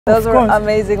Those were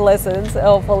amazing lessons.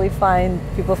 Hopefully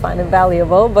people find it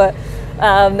valuable. But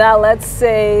now let's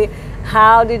say,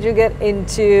 how did you get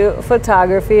into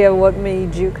photography and what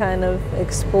made you kind of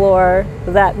explore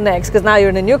that next? Because now you're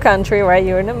in a new country, right?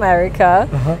 You're in America,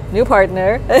 new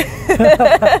partner.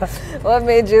 What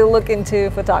made you look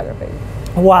into photography?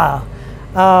 Wow.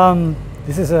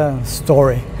 This is a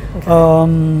story.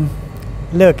 Okay.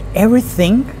 Look,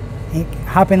 everything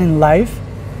happen in life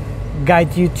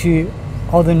guide you to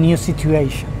other new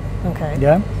situation. Okay.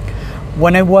 Yeah.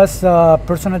 When I was a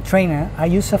personal trainer, I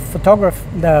used the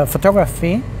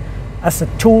photography as a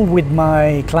tool with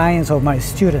my clients or my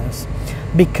students,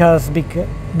 because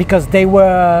they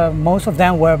were, most of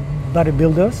them were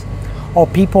bodybuilders or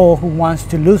people who wants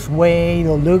to lose weight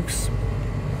or looks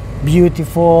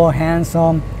beautiful,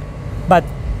 handsome, but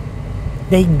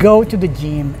they go to the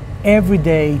gym every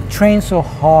day, train so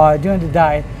hard, doing the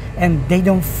diet, and they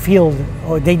don't feel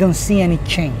or they don't see any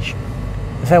change.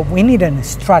 So we need a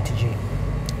strategy.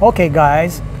 Okay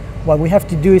guys, what we have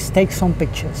to do is take some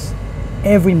pictures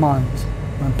every month,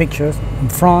 pictures in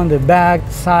front, the back,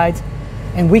 the sides,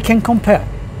 and we can compare.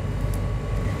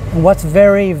 And what's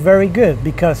very, very good,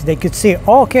 because they could see,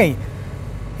 okay,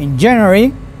 in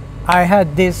January I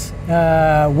had this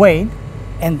weight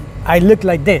and I look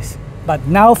like this, but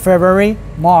now February,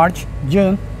 March,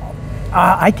 June,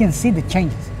 I can see the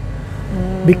changes.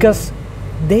 Because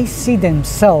they see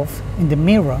themselves in the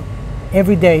mirror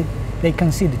every day. They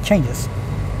can see the changes.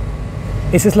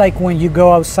 It's just like when you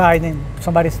go outside and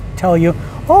somebody tell you,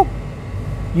 oh,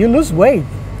 you lose weight,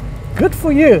 good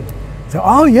for you. So,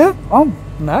 oh yeah, oh,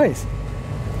 nice,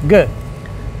 good.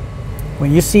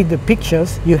 When you see the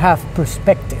pictures, you have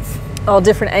perspective. All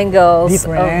different angles.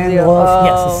 Different angles,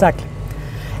 yes, exactly.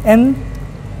 And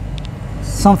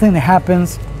something that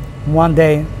happens one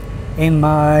day in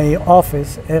my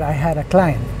office, I had a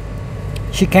client.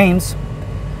 She came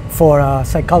for a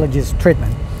psychologist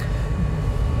treatment,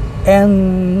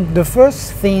 and the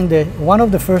first thing one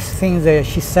of the first things that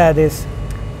she said is,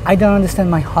 I don't understand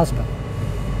my husband.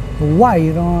 Why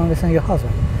you don't understand your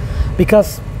husband?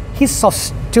 Because he's so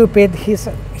stupid.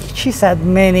 She said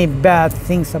many bad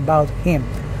things about him,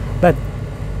 but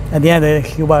at the end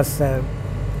he was the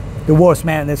worst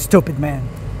man, the stupid man.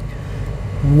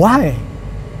 Why?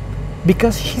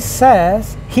 Because he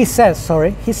says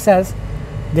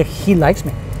that he likes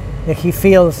me, that he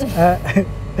feels.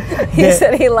 He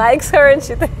said he likes her, and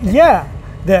she. Yeah,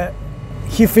 that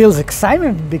he feels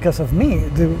excitement because of me.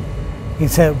 He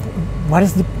said, "What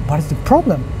is the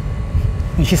problem?"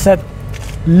 And she said,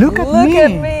 "Look at me. Look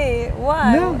at me.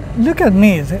 Why? No, look at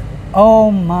me." Said, oh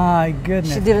my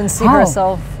goodness. She didn't see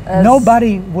herself as.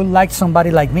 Nobody would like somebody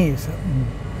like me. So,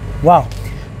 wow.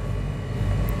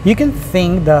 You can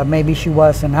think that maybe she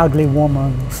was an ugly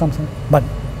woman or something, but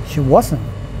she wasn't.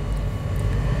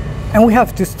 And we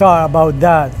have to start about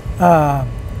that,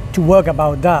 to work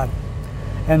about that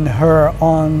and her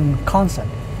own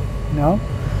concept, you know?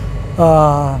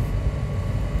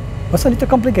 It was a little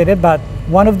complicated, but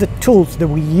one of the tools that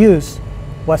we used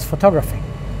was photography.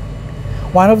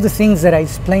 One of the things that I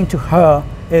explained to her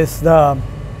is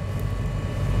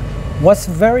what's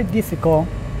very difficult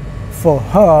for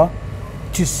her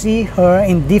to see her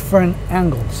in different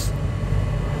angles,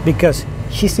 because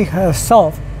she sees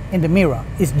herself in the mirror.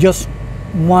 It's just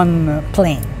one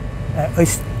plane.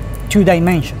 It's two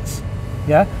dimensions.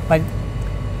 Yeah, but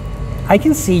I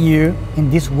can see you in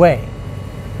this way.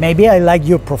 Maybe I like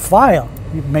your profile.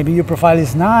 Maybe your profile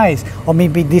is nice, or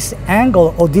maybe this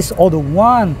angle or this other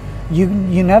one. You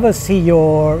never see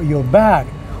your back,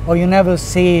 or you never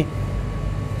see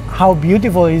how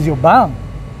beautiful is your bum.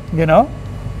 You know.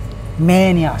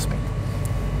 Many aspects.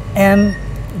 And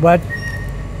what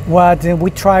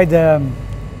we tried,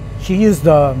 she used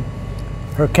her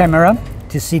camera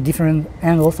to see different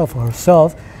angles of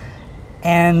herself,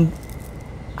 and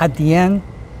at the end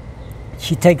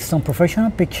she takes some professional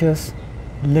pictures,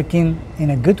 looking in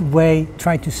a good way,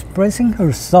 try to expressing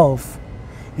herself,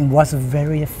 and was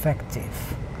very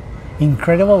effective.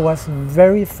 Incredible, was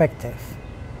very effective.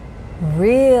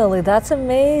 Really? That's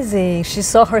amazing. She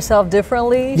saw herself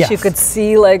differently. Yes. She could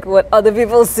see like what other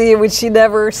people see, which she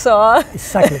never saw.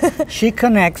 Exactly. She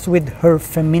connects with her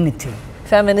femininity.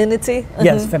 Femininity?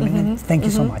 Yes, femininity. Thank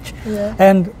you so much. Yeah.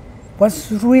 And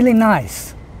was really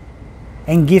nice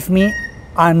and give me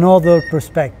another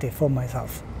perspective for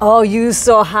myself. Oh, you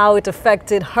saw how it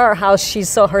affected her, how she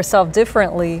saw herself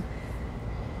differently.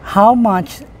 How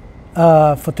much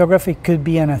photography could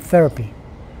be in a therapy.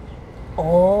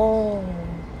 Oh.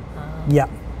 Yeah.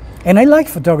 And I like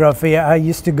photography. I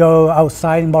used to go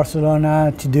outside in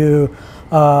Barcelona to do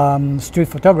street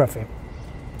photography.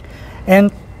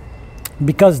 And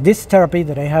because this therapy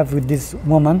that I have with this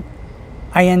woman,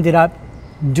 I ended up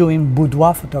doing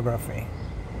boudoir photography.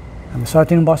 I'm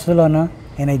starting in Barcelona,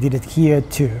 and I did it here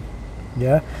too.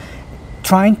 Yeah,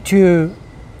 trying to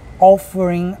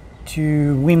offering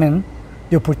to women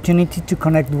the opportunity to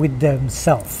connect with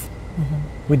themselves,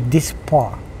 with this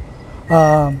part.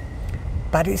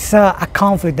 But it's a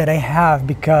conflict that I have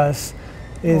because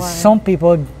some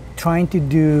people trying to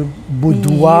do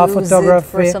boudoir photography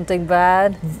for something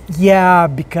bad. Yeah,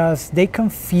 because they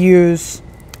confuse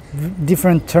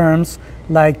different terms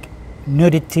like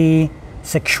nudity,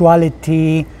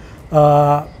 sexuality,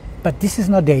 but this is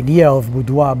not the idea of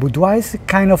boudoir. Boudoir is a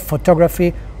kind of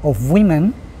photography of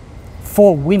women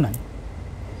for women.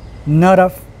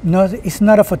 It's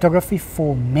not a photography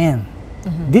for men.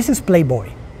 This is Playboy.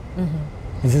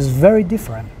 This is very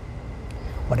different.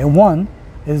 What I want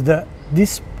is that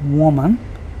this woman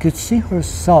could see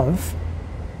herself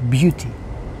beauty,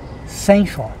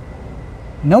 sensual,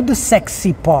 not the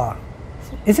sexy part.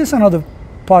 This is another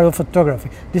part of photography.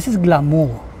 This is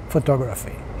glamour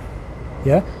photography.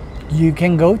 Yeah, you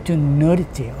can go to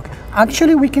nudity. Okay.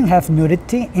 Actually, we can have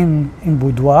nudity in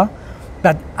boudoir,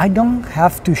 but I don't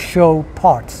have to show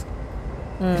parts.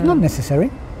 It's not necessary.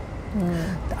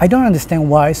 I don't understand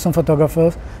why some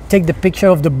photographers take the picture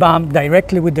of the bump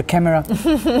directly with the camera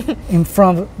in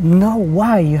front. No,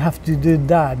 why you have to do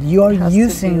that? You are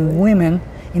using women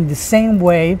in the same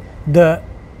way the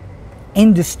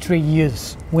industry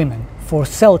uses women for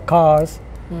sell cars,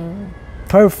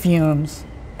 perfumes,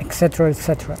 etc.,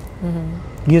 etc.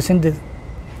 Using the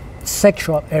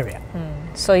sexual area.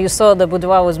 So you saw the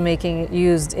boudoir was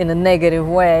used in a negative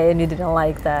way, and you didn't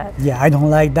like that. Yeah, I don't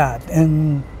like that,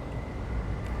 and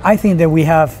I think that we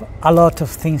have a lot of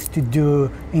things to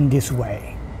do in this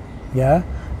way. Yeah,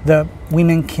 the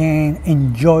women can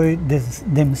enjoy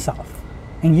themselves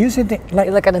and use it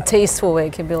like in a tasteful way.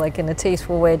 It can be like in a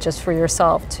tasteful way, just for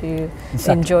yourself to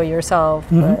enjoy yourself,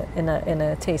 but in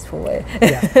a tasteful way.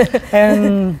 Yeah.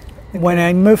 And when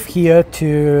I moved here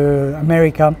to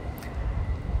America,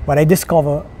 what I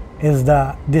discovered is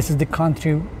that this is the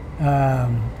country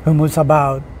who moves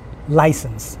about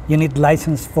license. You need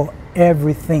license for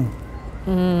everything.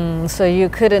 So you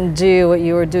couldn't do what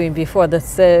you were doing before, the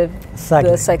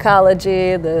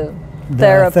psychology, the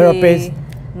therapy,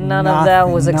 none of that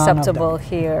was acceptable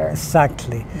here.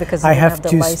 Exactly. Because I have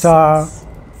to start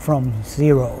from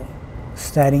zero,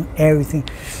 studying everything.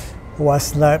 It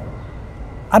was like,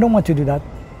 I don't want to do that.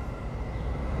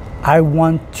 I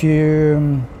want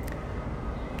to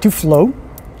flow,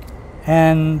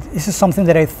 and this is something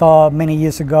that I thought many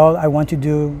years ago. I want to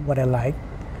do what I like,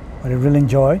 what I really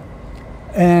enjoy,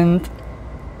 and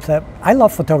so I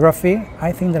love photography.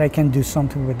 I think that I can do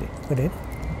something with it,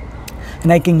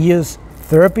 and I can use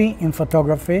therapy in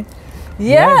photography.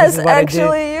 Yes,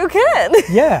 actually you can.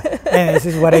 Yeah, and this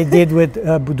is what I did with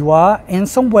boudoir. In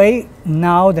some way,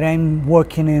 now that I'm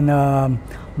working in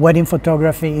wedding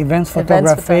photography, events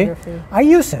photography, I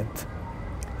use it.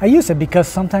 I use it because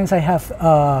sometimes I have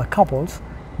couples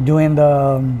doing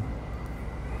the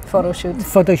photo shoot.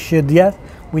 Photo shoot, yes.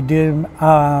 We do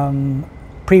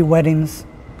pre-weddings,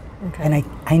 and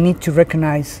I need to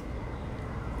recognize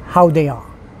how they are.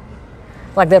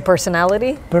 Like their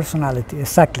personality? Personality,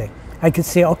 exactly. I could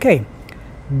say, okay,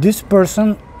 this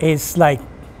person is like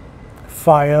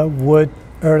fire, wood,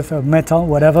 earth, or metal,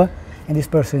 whatever, and this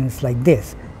person is like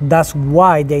this. That's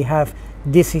why they have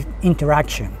this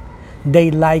interaction.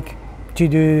 They like to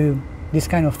do this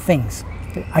kind of things,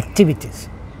 activities.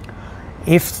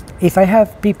 If I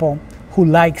have people who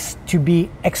likes to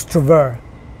be extrovert,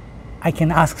 I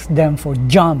can ask them for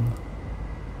jump,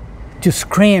 to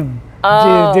scream,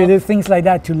 to do things like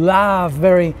that, to laugh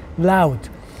very loud.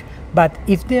 But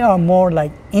if they are more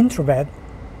like introvert,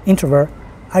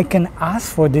 I can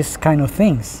ask for this kind of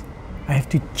things. I have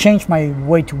to change my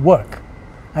way to work.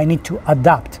 I need to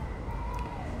adapt.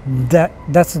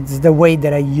 That's the way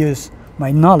that I use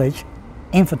my knowledge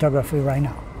in photography right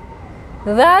now.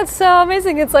 That's so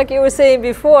amazing. It's like you were saying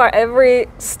before, every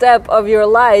step of your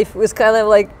life was kind of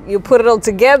like you put it all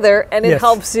together, and it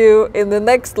helps you in the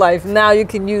next life. Now you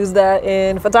can use that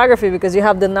in photography because you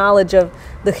have the knowledge of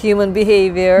the human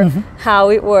behavior, how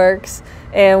it works,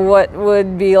 and what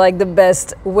would be like the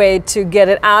best way to get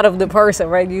it out of the person,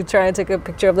 right? You try and take a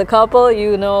picture of the couple,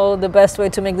 you know the best way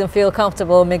to make them feel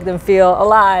comfortable, make them feel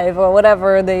alive, or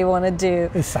whatever they want to do.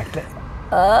 Exactly.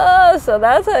 Oh, so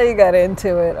that's how you got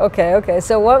into it. Okay.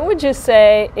 So what would you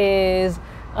say is,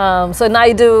 so now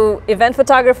you do event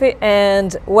photography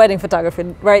and wedding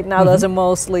photography. Right now, those are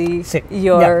mostly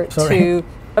your two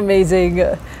amazing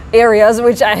areas,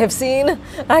 which I have seen,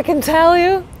 I can tell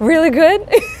you, really good.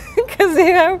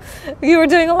 because you were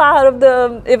doing a lot of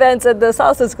the events at the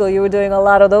salsa school. You were doing a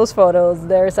lot of those photos.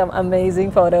 There are some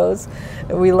amazing photos.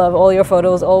 We love all your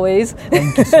photos always.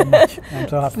 Thank you so much. I'm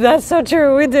so happy. That's so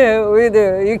true. We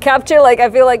do. You capture, like, I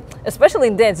feel like, especially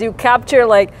in dance, you capture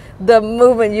like the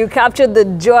movement, you capture the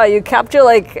joy, you capture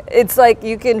like, it's like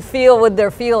you can feel what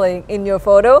they're feeling in your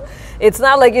photo. It's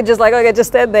not like you're just like, okay, just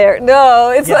stand there.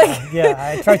 No, it's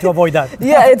I try to avoid that.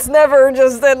 Yeah, it's never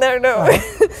just stand there. No,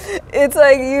 it's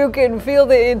like you can feel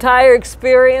the entire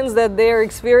experience that they're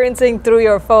experiencing through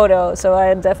your photo. So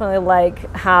I definitely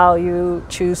like how you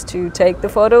choose to take the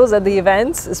photos at the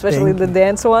events, especially the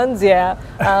dance ones. Yeah.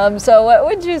 So what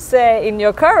would you say in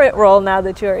your current role now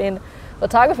that you're in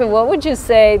photography? What would you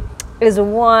say is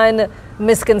one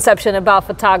misconception about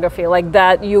photography, like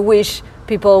that you wish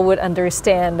people would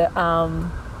understand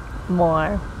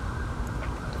more?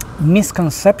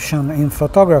 Misconception in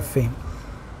photography.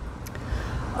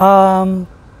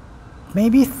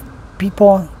 Maybe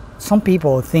some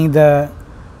people think that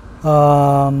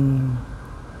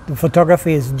the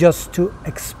photography is just to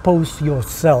expose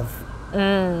yourself, you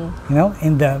know,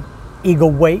 in the ego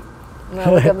way,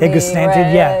 egocentric.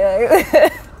 Right, yeah.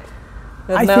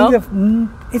 I no? think that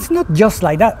it's not just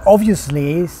like that.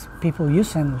 Obviously, it's people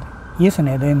using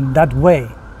it in that way,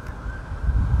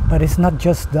 but it's not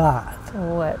just that.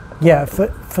 What? Yeah,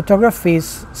 photography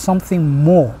is something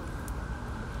more.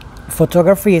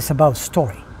 Photography is about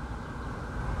story.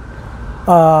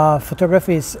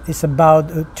 Photography is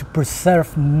about to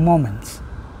preserve moments.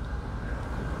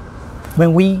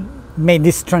 When we made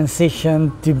this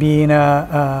transition to being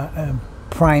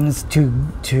primes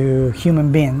to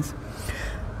human beings,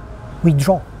 we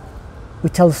draw, we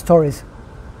tell stories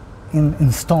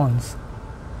in stones,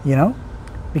 you know,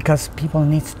 because people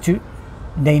need to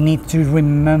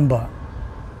remember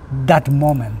that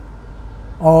moment,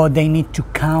 or they need to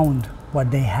count what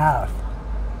they have,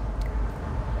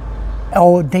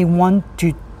 or they want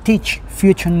to teach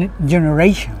future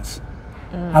generations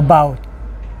about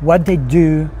what they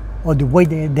do or the way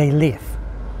they live,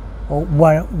 or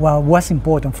what was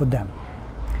important for them.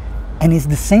 And it's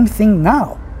the same thing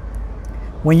now.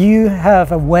 When you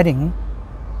have a wedding,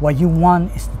 what you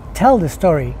want is to tell the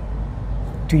story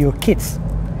to your kids.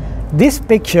 These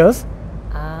pictures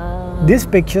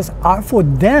are for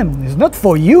them. It's not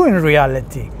for you in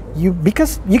reality.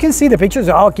 Because you can see the pictures.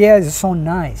 Oh, yeah, it's so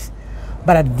nice.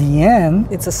 But at the end,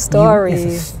 it's a story. It's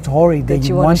a story that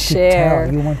you want to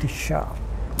tell. You want to show.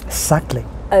 Exactly.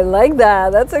 I like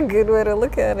that. That's a good way to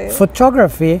look at it.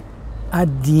 Photography,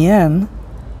 at the end,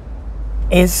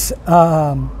 is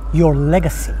your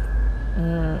legacy.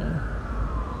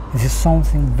 This is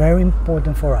something very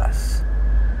important for us.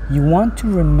 You want to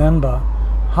remember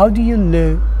how do you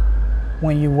look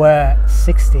when you were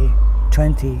 60,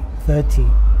 20, 30.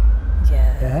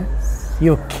 Yes. Yeah?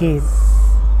 Your kids,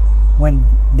 when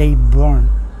they born.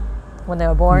 When they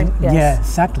were born? Yes. Yeah,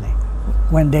 exactly.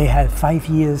 When they had 5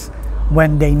 years,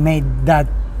 when they made that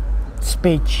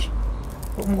speech,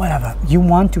 whatever. You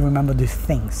want to remember these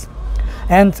things.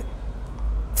 And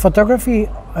photography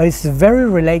is very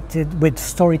related with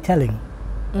storytelling.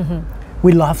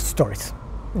 We love stories.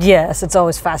 Yes, it's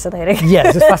always fascinating.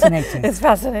 Yes, it's fascinating. It's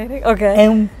fascinating, okay.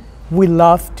 And we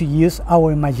love to use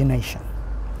our imagination.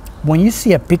 When you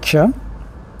see a picture,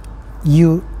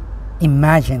 you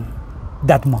imagine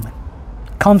that moment.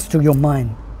 Comes to your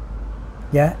mind.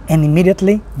 Yeah, and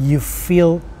immediately you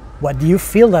feel what you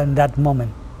feel in that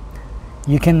moment.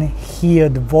 You can hear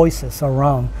the voices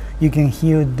around. You can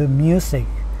hear the music.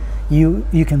 You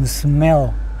can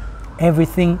smell.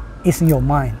 Everything is in your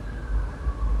mind.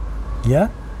 Yeah?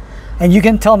 And you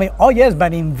can tell me, oh yes,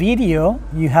 but in video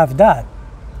you have that.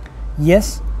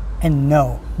 Yes and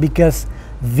no, because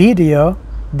video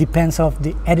depends on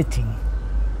the editing,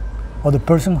 or the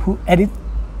person who edit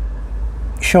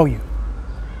show you.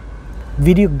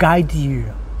 Video guides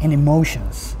you in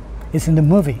emotions. It's in the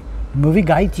movie. The movie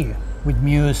guides you with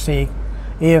music.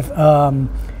 If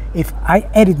I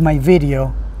edit my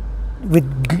video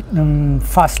with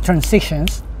fast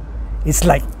transitions, it's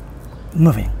like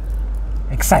moving,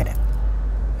 excited.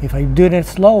 If I do it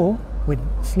slow, with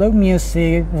slow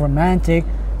music, romantic,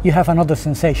 you have another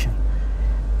sensation.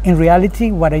 In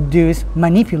reality, what I do is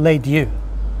manipulate you,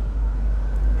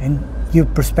 and your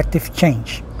perspective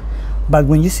change. But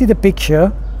when you see the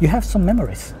picture, you have some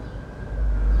memories,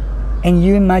 and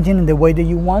you imagine in the way that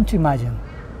you want to imagine.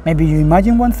 Maybe you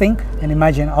imagine one thing and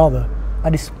imagine other,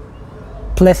 but it's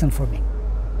pleasant for me.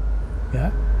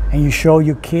 Yeah? And you show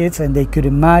your kids and they could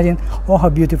imagine, oh, how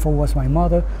beautiful was my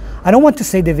mother. I don't want to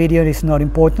say the video is not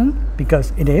important,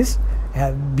 because it is.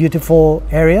 Beautiful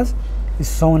areas. It's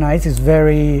so nice. It's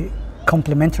very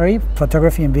complementary,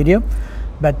 photography and video,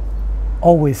 but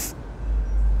always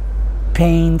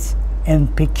paints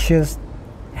and pictures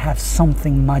have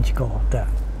something magical there.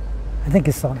 I think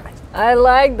it's so nice. I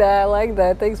like that. I like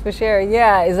that. Thanks for sharing.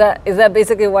 Yeah, is that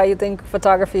basically why you think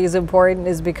photography is important?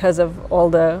 Is because of all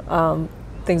the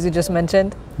things you just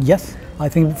mentioned? Yes, I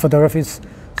think photography is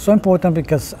so important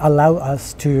because allow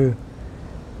us to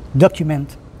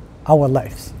document our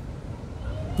lives.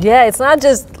 Yeah, it's not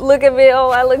just look at me, oh,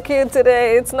 I look cute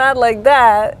today. It's not like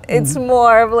that. It's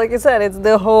more of, like you said, it's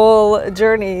the whole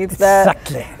journey. It's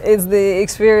exactly. It's the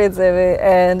experience of it,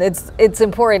 and it's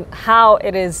important how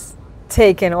it is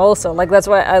taken also. Like that's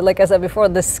why, like I said before,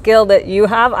 the skill that you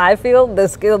have, I feel the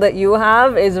skill that you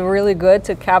have is really good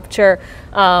to capture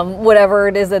whatever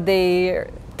it is that the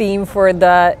theme for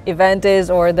the event is,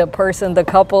 or the person, the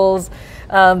couples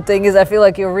thing is. I feel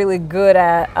like you're really good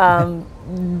at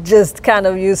just kind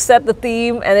of, you set the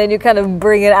theme and then you kind of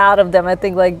bring it out of them. I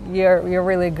think like you're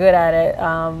really good at it.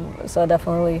 So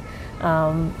definitely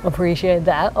appreciate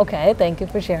that. Okay, thank you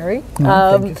for sharing.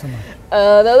 Thank you so much.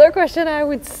 The other question I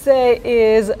would say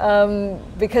is,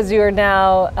 because you're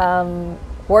now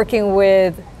working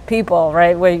with people,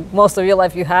 right? Where most of your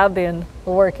life you have been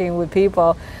working with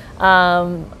people.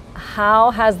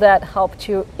 How has that helped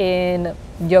you in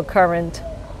your current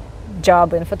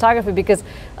job in photography? Because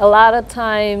a lot of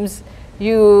times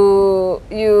you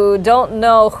don't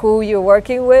know who you're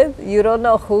working with, you don't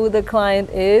know who the client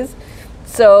is.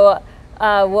 So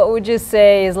what would you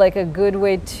say is like a good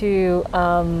way to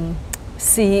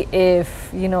see if,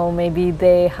 you know, maybe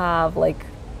they have like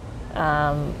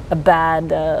a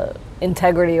bad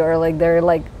integrity, or like they're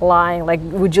like lying? Like,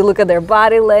 would you look at their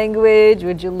body language?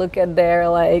 Would you look at their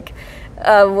like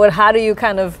how do you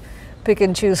kind of pick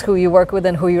and choose who you work with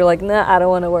and who you're like, nah, I don't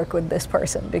want to work with this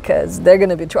person because they're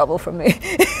gonna be trouble for me?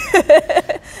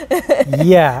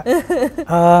 Yeah,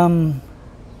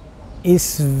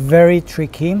 it's very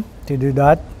tricky to do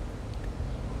that,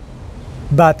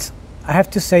 but I have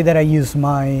to say that I use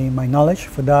my knowledge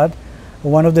for that.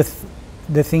 One of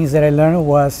the things that I learned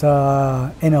was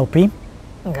NLP.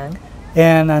 Okay.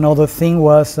 And another thing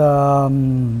was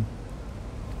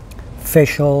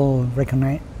facial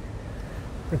recognition.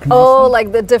 Oh,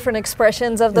 like the different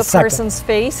expressions of the Exactly. person's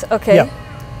face? Okay. Yeah,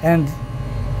 and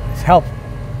it's helped.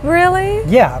 Really?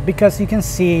 Yeah, because you can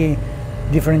see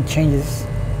different changes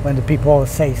when the people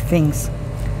say things.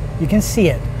 You can see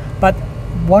it. But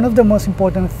one of the most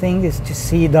important things is to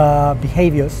see the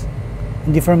behaviors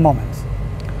in different moments.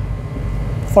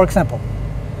 For example,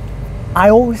 I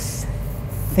always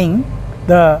think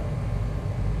that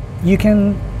you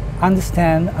can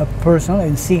understand a person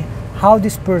and see how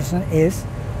this person is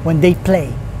when they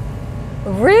play.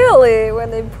 Really?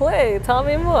 When they play? Tell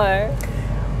me more.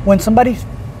 When somebody's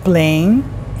playing,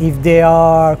 if they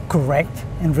are correct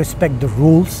and respect the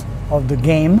rules of the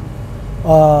game,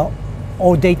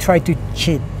 or they try to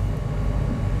cheat.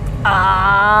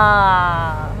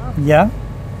 Ah. Yeah?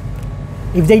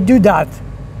 If they do that,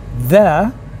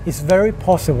 there it's very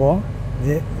possible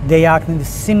that they act in a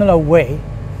similar way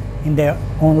in their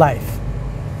own life.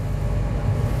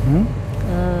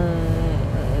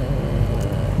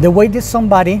 The way that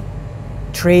somebody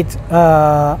treats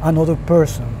another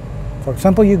person. For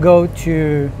example, you go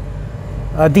to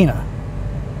a dinner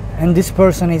and this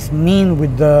person is mean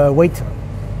with the waiter.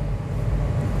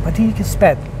 What do you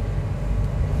expect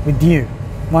with you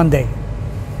one day?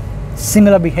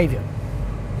 Similar behavior.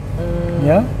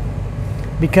 Yeah?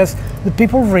 Because the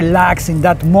people relax in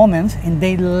that moment and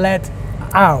they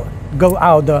go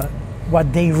out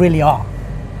what they really are.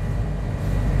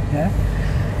 Yeah?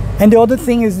 And the other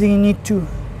thing is that you need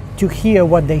to hear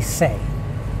what they say.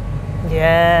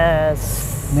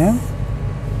 Yes. Yeah?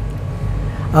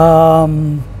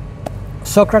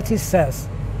 Socrates says,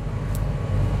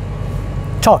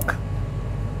 talk,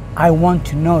 I want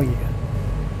to know you.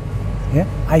 Yeah?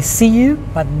 I see you,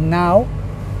 but now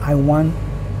I want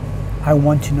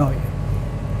to know you.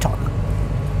 Talk.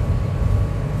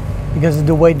 Because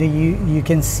the way that you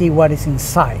can see what is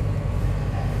inside.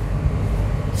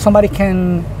 Somebody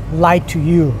can lie to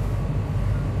you,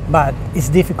 but it's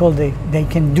difficult. They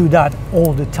can do that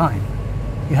all the time.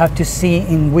 You have to see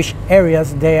in which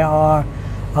areas they are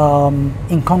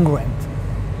incongruent.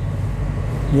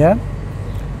 Yeah?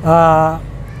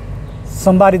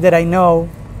 Somebody that I know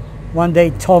one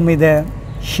day told me that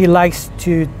she likes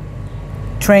to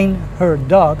train her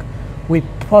dog with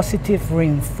positive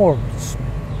reinforcement.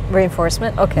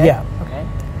 Reinforcement? Okay. Yeah. Okay.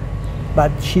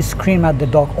 But she screams at the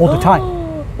dog all the time.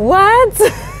 What?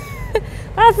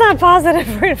 That's not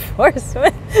positive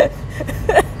reinforcement.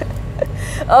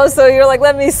 Oh, so you're like,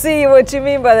 let me see what you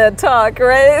mean by that talk,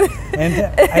 right?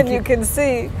 And, And you can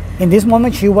see. in this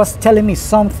moment, she was telling me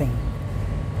something.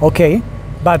 Okay,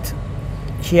 but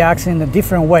she acts in a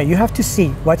different way. You have to see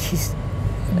what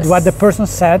the person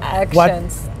said,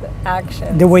 Actions. The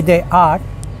actions. the way they act.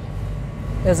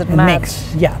 Does it It match?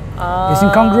 makes, yeah. It's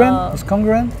incongruent. It's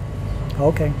congruent.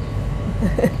 Okay.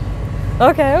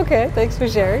 Okay, okay. Thanks for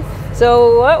sharing.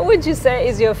 So what would you say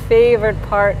is your favorite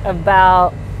part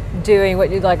about doing what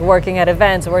you like, working at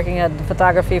events, working at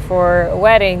photography for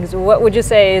weddings? What would you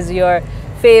say is your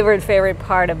favorite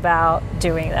part about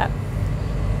doing that?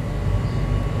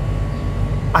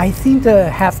 I think to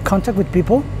have contact with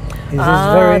people is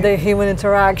very. The human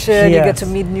interaction. You get Yes. to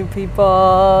meet new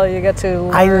people. You get to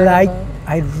learn.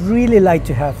 I really like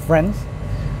to have friends.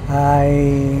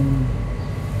 I'm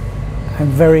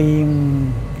very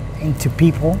into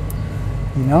people,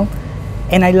 you know,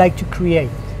 and I like to create,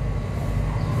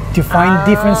 to find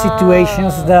different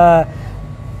situations that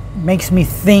makes me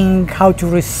think how to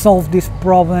resolve this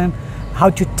problem, how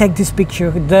to take this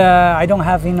picture. I don't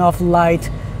have enough light,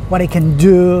 what I can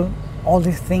do, all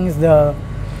these things that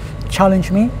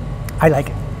challenge me. I like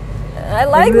it. I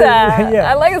like that.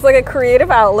 Yeah. I like it's like a creative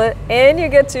outlet, and you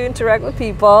get to interact with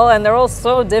people, and they're all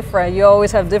so different. You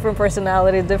always have different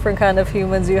personalities, different kind of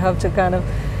humans. You have to kind of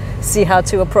see how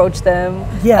to approach them.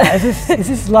 Yeah, it's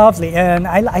just lovely, and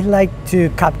I like to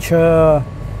capture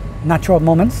natural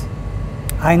moments.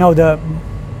 I know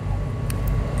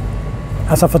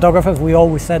as a photographer, we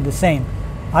always said the same.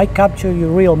 I capture your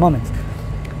real moments,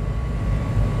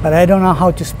 but I don't know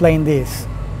how to explain this.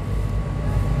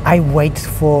 I wait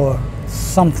for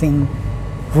something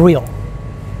real.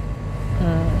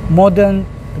 More than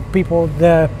the people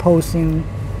they're posing.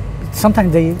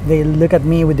 Sometimes they look at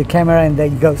me with the camera and they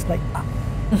goes like,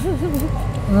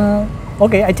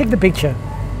 okay, I take the picture,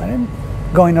 but I'm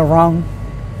going around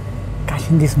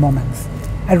catching these moments.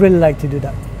 I really like to do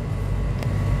that.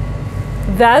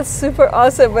 That's super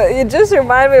awesome. But it just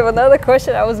reminded me of another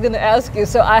question I was going to ask you.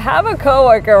 So I have a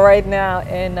coworker right now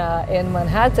in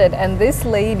Manhattan, and this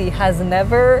lady has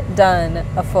never done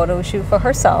a photo shoot for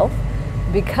herself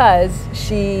because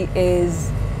she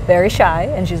is very shy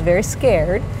and she's very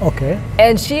scared. Okay.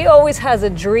 And she always has a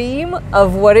dream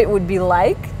of what it would be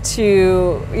like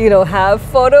to, you know, have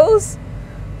photos.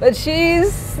 But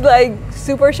she's like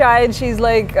super shy, and she's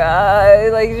like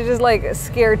she's just like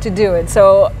scared to do it.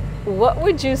 So what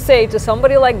would you say to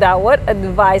somebody like that? What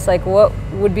advice, like what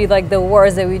would be like the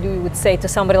words that we would say to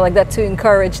somebody like that to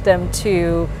encourage them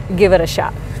to give it a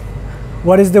shot?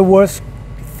 What is the worst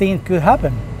thing that could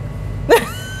happen?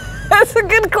 That's a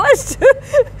good question.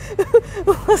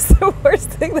 What's the worst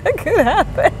thing that could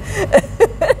happen?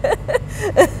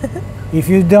 If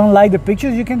you don't like the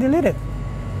pictures, you can delete it.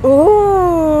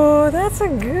 Ooh, that's a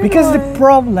good Because one. the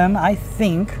problem, I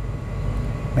think,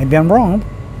 maybe I'm wrong,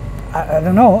 I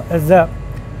don't know, is that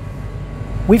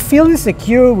we feel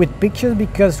insecure with pictures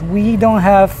because we don't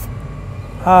have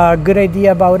a good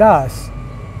idea about us.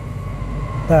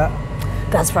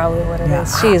 That's probably what it Yeah,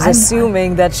 is. She's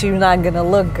assuming that she's not gonna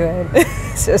look good.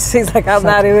 So she's like, I'm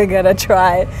not even gonna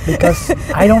try. Because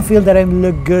I don't feel that I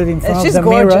look good in front And of she's the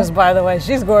gorgeous, mirror. by the way.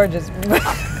 She's gorgeous.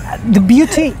 The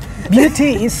beauty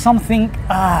is something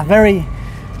very,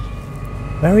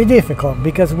 very difficult,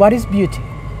 because what is beauty?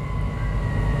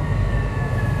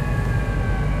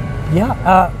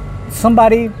 Yeah,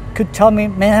 somebody could tell me,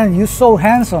 man, you're so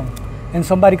handsome, and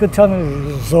somebody could tell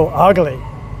me, you're so ugly.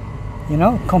 You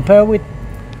know, compare with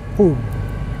who?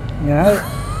 You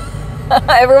know?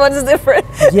 Everyone's different.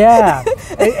 Yeah,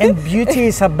 and beauty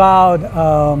is about.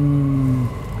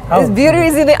 Beauty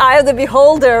is in the eye of the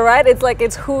beholder, right? It's like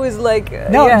it's who is like.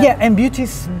 No, yeah, and beauty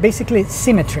is basically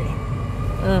symmetry.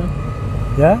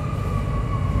 Yeah,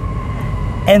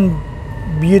 and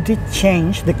beauty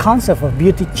changed. The concept of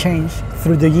beauty changed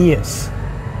through the years.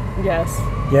 Yes.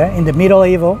 Yeah, in the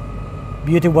medieval,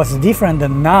 beauty was different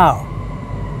than now.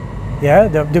 Yeah,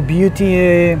 the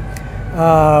beauty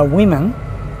women,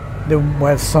 there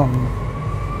was some.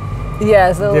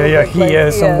 Yes. Yeah,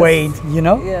 here some weight, you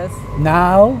know. Yes.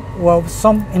 Now, well,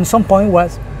 in some point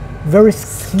was very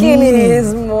Skinny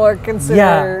is more considered.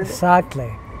 Yeah,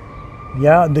 exactly.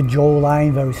 Yeah, the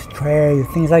jawline very straight,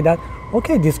 things like that.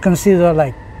 Okay, this considered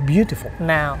like beautiful.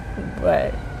 Now,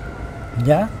 right.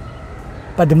 Yeah,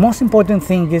 but the most important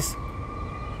thing is,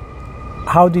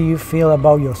 how do you feel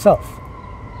about yourself?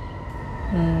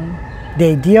 The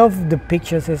idea of the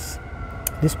pictures is,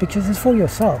 these pictures is for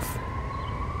yourself.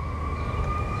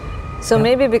 So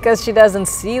maybe because she doesn't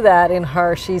see that in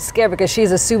her, she's scared because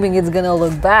she's assuming it's gonna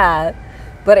look bad.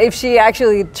 But if she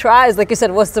actually tries, like you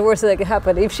said, what's the worst that could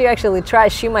happen? If she actually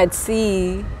tries, she might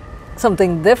see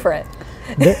something different.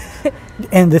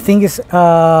 And the thing is,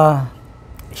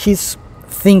 she's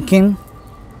thinking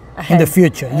Ahead. in the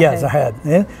future. Yes, ahead.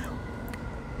 Yeah?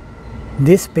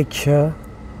 This picture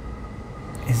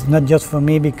is not just for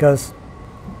me because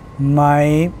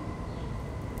my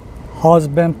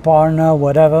husband, partner,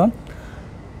 whatever,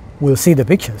 will see the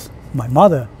pictures. My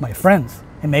mother, my friends,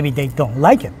 and maybe they don't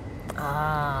like it.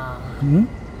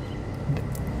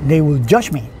 They will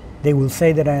judge me. They will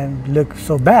say that I look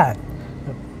so bad.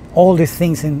 All these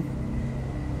things in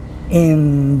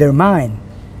their mind.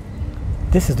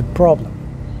 This is the problem.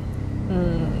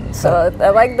 So I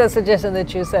like the suggestion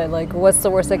that you said, like, what's the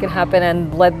worst that can happen,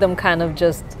 and let them kind of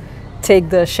just take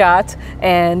the shot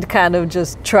and kind of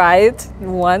just try it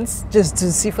once, just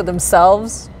to see for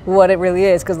themselves what it really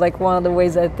is. Because like one of the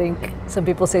ways I think some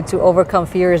people say to overcome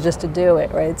fear is just to do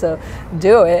it, right? So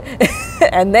do it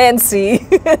and then see.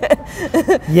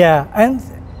 Yeah, and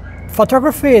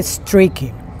photography is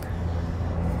tricky.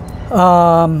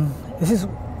 This is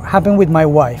happened with my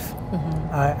wife.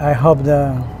 I hope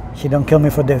she don't kill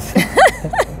me for this.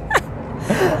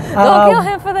 Don't kill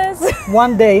him for this.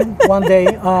 One day,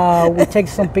 we take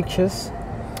some pictures.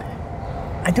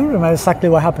 I don't remember exactly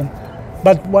what happened,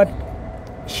 but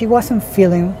she wasn't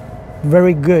feeling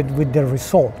very good with the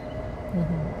result.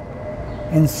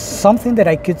 And something that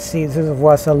I could see, this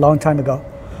was a long time ago,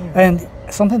 and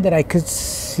something that I can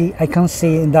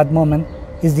see in that moment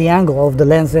is the angle of the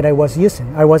lens that I was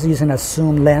using. I was using a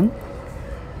zoom lens.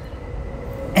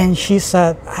 And she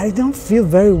said, I don't feel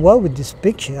very well with this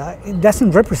picture. It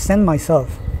doesn't represent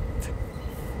myself.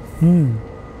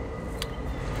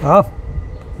 Well,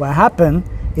 what happened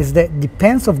is that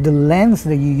depends of the lens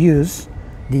that you use,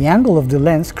 the angle of the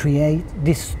lens create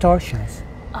distortions.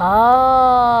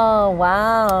 Oh,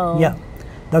 wow. Yeah.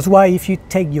 That's why if you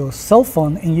take your cell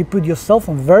phone and you put your cell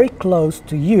phone very close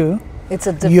to you, it's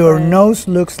a different... your nose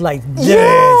looks like this,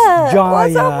 yeah. giant,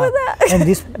 What's up with that? and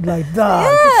this like that.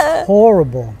 Yeah. It's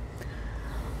horrible.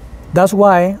 That's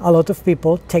why a lot of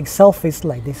people take selfies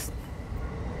like this.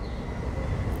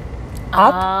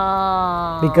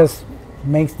 Up, because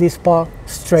makes this part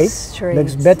straight,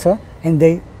 looks better, and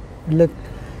they look.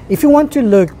 If you want to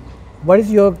look, what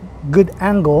is your good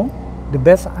angle? The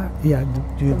best, the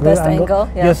best angle.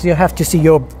 Yeah. Yes, you have to see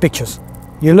your pictures.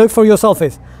 You look for your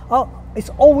selfies. Oh, it's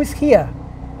always here.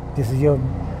 This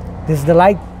is the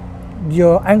light,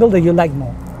 your angle that you like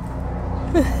more.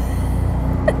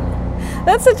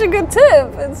 That's such a good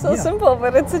tip. It's so simple,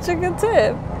 but it's such a good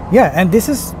tip. Yeah, and this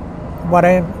is what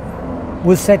I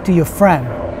would say to your friend.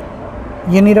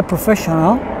 You need a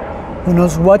professional who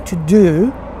knows what to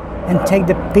do and take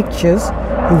the pictures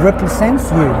who represents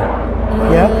you.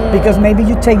 Yeah, because maybe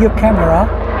you take your camera.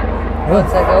 1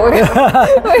 second.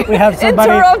 We have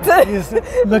somebody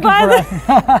looking by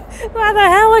for by the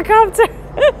helicopter.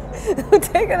 We're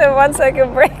taking a 1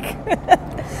 second break.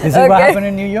 Is it what happened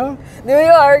in New York? New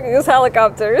York, use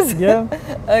helicopters. Yeah.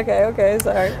 Okay,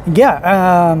 sorry.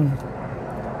 Yeah,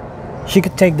 she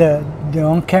could take the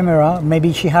own camera.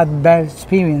 Maybe she had bad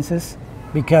experiences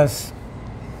because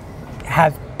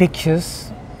had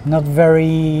pictures not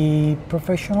very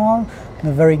professional,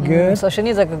 not very good. So she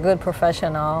needs like a good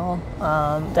professional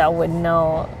that would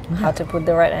know how to put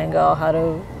the right angle, how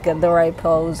to get the right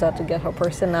pose, how to get her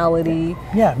personality.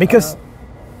 Yeah, because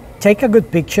take a good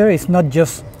picture is not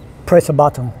just press a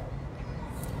button.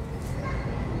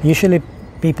 Usually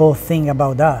people think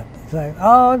about that. It's like,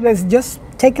 oh, let's just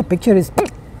take a picture.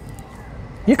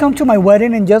 You come to my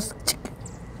wedding and just...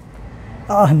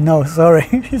 Oh, no, sorry.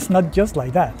 It's not just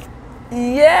like that.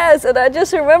 Yes, and I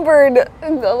just remembered, a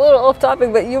little off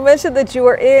topic, but you mentioned that you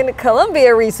were in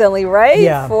Colombia recently, right?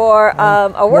 Yeah. For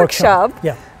a workshop.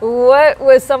 Yeah. What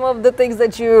were some of the things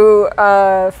that you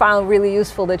found really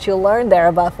useful that you learned there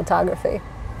about photography?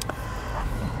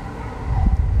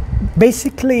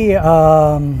 Basically,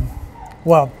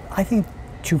 well, I think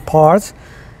two parts.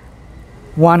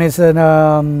 One is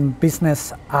a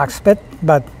business aspect,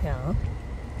 but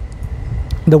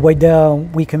the way that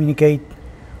we communicate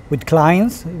with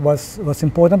clients was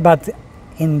important, but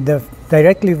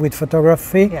directly with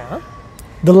photography,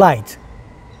 the light.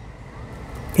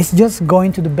 It's just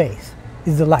going to the base,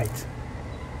 it's the light.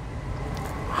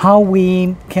 How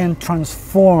we can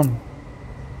transform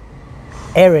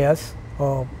areas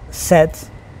or sets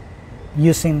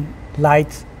using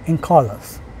light and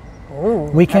colors. Ooh,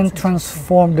 we can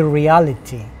transform the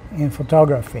reality in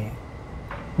photography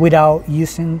without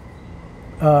using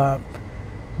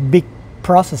big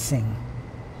processing.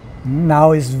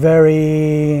 Now is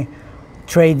very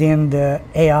trading the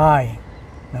AI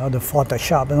Now the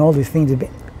Photoshop and all these things,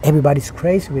 everybody's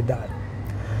crazy with that.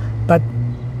 But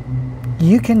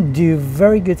you can do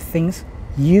very good things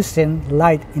using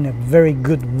light in a very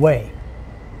good way,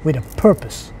 with a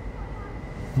purpose.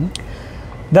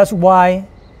 That's why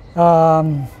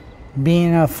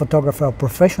being a photographer, a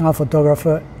professional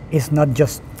photographer, is not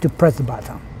just to press the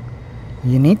button.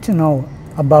 You need to know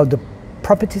about the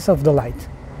properties of the light,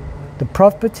 the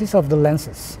properties of the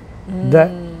lenses, the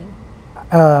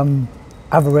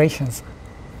aberrations,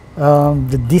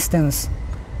 the distance.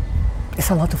 It's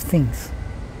a lot of things.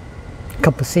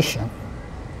 Composition.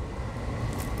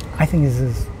 I think this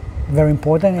is very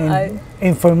important,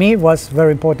 and for me it was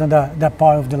very important that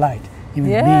part of the light.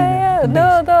 Yeah.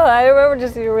 No. I remember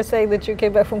just you were saying that you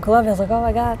came back from Colombia. I was like, oh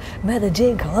my God,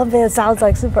 Medellin, Colombia. It sounds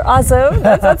like super awesome.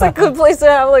 That's a good place to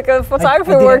have like a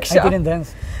photography workshop. I didn't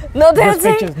dance. No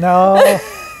dancing? Pictures, no.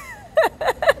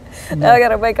 Now I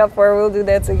gotta make up for it. We'll do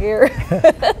dancing here.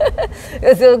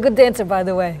 He's a good dancer, by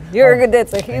the way. You're a good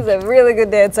dancer. He's a really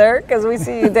good dancer because we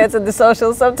see you dance at the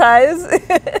socials sometimes.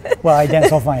 Well, I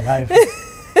dance all my life.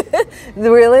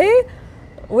 Really?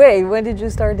 Wait, when did you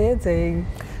start dancing?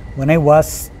 When I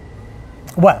was,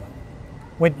 well,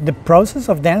 with the process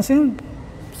of dancing,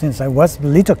 since I was a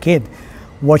little kid,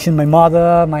 watching my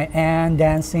mother, my aunt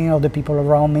dancing, all the people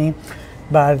around me.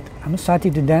 But I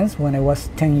started to dance when I was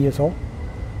 10 years old.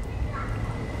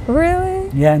 Really?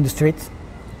 Yeah, in the streets.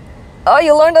 Oh,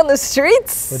 you learned on the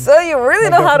streets? So you really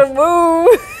know how to move.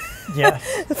 Yeah.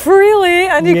 Freely,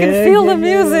 and you can feel the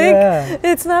music. Yeah.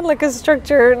 It's not like a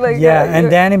structure. Like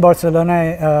and then in Barcelona,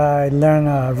 I learned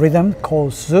a rhythm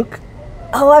called zouk.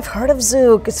 Oh, I've heard of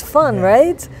zouk. It's fun,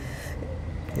 right?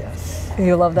 Yes.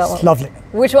 You love that one? It's lovely.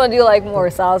 Which one do you like more,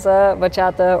 salsa,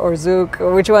 bachata, or zouk?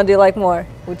 Or which one do you like more?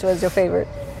 Which one's your favorite?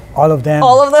 All of them.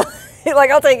 All of them? You're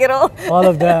like, I'll take it all. All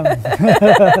of them.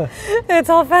 It's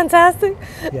all fantastic.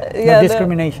 Yeah. No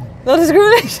discrimination. No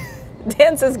discrimination.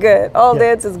 Dance is good. All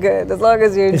dance is good as long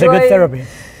as you enjoy. It's a good therapy.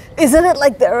 Isn't it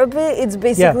like therapy? It's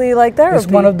basically like therapy. It's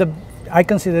one of the. I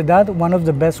consider that one of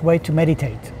the best way to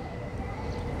meditate.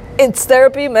 It's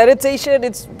therapy, meditation.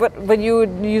 But you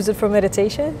would use it for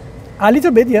meditation? A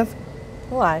little bit, yes.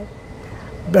 Why?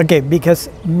 Okay, because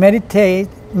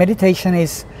meditation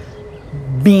is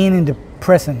being in the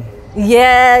present.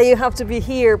 Yeah, you have to be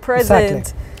here, present.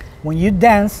 Exactly. When you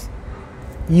dance,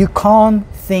 you can't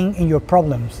think in your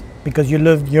problems because you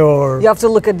You have to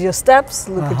look at your steps,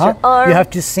 look at your arm. You have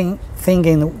to think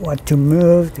in what to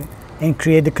move and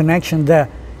create the connection that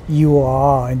you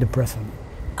are in the present.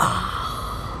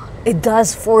 It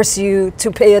does force you to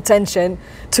pay attention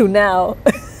to now.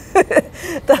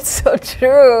 That's so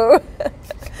true.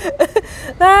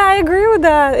 I agree with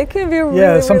that. It can be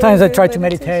really, sometimes really I try to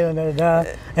meditate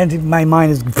and my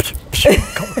mind is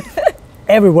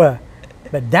everywhere.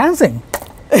 But dancing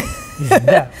is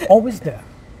there, always there.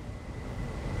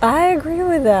 I agree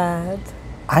with that.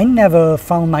 I never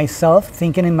found myself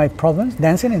thinking in my problems,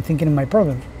 dancing and thinking in my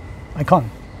problems. I can't.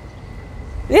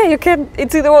 Yeah, you can.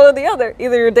 It's either one or the other.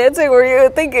 Either you're dancing or you're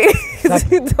thinking.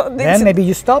 Exactly. Then maybe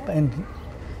you stop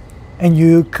and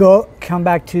you come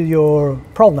back to your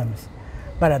problems.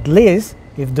 But at least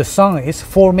if the song is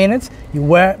 4 minutes, you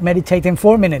were meditating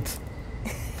 4 minutes.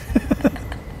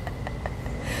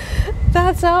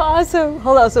 That's so awesome.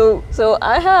 Hold on, so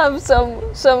I have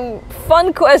some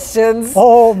fun questions.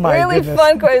 Oh my really goodness.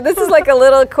 Fun questions. This is like a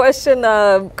little question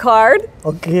card.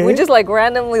 Okay. We just like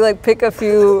randomly like pick a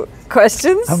few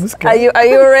questions. I'm scared. Are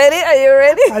you ready? Are you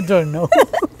ready? I don't know.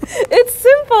 It's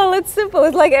simple. It's simple.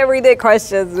 It's like everyday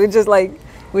questions. We just like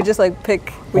pick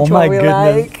which one we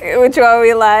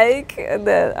like, and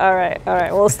then all right.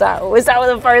 We'll start with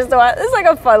the first one. It's like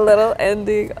a fun little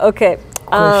ending. Okay.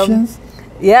 Questions.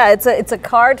 Yeah, it's a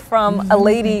card from a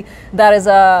lady that is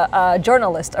a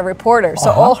journalist, a reporter. So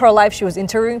all her life she was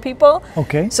interviewing people.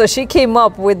 Okay. So she came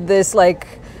up with this like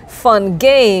fun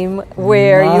game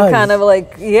where you kind of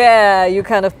you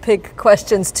kind of pick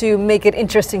questions to make it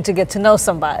interesting to get to know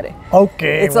somebody.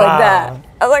 Okay. It's like that.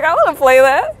 I was like, I want to play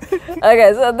that.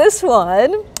 Okay, so this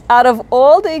one, out of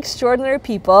all the extraordinary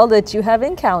people that you have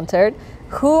encountered,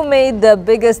 who made the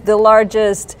biggest, the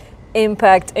largest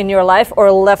impact in your life or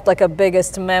left like a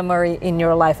biggest memory in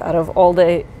your life out of all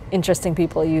the interesting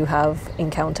people you have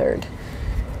encountered?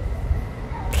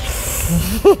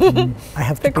 I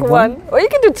have to pick one. Or you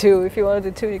can do two. If you want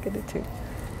to do two, you can do two.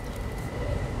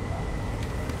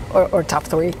 Or top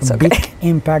three. It's okay. Big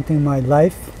impact in my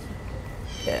life.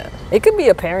 Yeah. It could be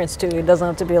your parents too. It doesn't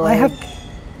have to be like...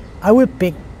 I would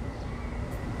pick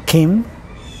Kim.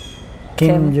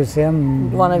 Kim Jose.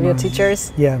 One of your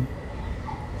teachers? Yeah.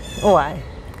 Why?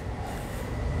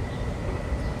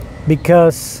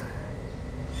 Because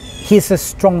he's a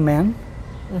strong man.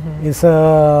 He's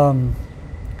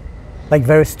like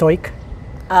very stoic.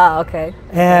 Ah, okay.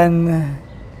 And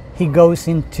he goes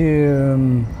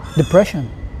into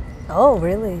depression. Oh,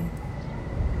 really?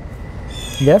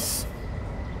 Yes.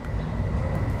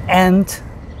 And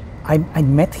I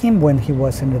met him when he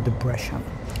was in the depression.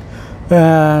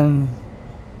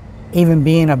 Even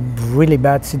being a really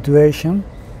bad situation,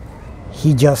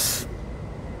 he just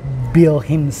built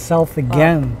himself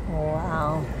again. Oh,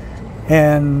 wow.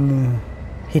 And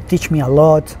he teach me a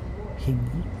lot.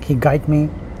 He guide me.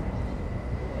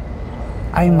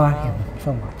 I admire him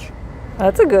so much.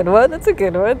 That's a good one. That's a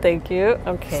good one. Thank you.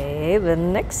 Okay, the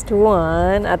next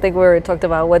one. I think we already talked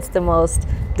about what's the most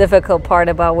difficult part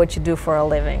about what you do for a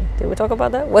living. Did we talk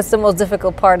about that? What's the most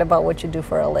difficult part about what you do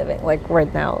for a living? Like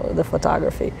right now, the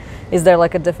photography. Is there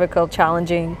like a difficult,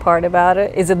 challenging part about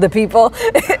it? Is it the people?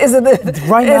 Is it the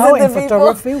right now in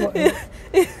photography?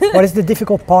 What is the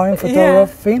difficult part in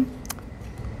photography? Yeah.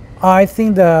 I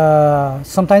think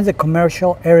sometimes the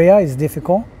commercial area is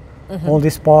difficult. All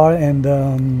this part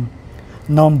and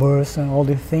numbers and all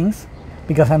these things,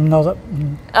 because I'm not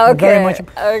very much.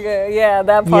 Okay, yeah,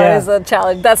 that part is a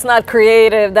challenge. That's not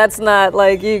creative. That's not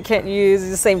like you can't use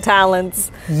the same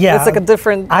talents. Yeah, it's like a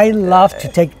different. I love to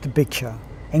take the picture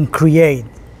and create,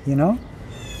 you know.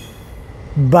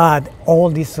 But all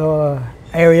these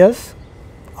areas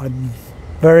are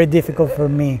very difficult for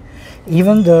me.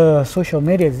 Even the social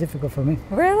media is difficult for me.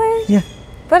 Really? Yeah.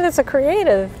 But it's a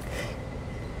creative.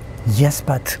 Yes,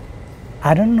 but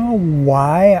I don't know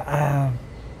why.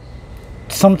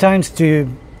 Sometimes to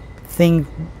think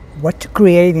what to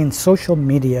create in social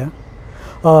media,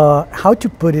 how to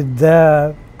put it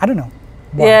there, I don't know.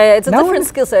 Why. Yeah, it's a different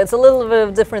skill set. It's a little bit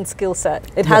of different skill set.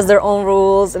 It has their own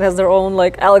rules. It has their own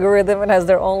like algorithm. It has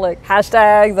their own like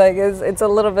hashtags. Like it's a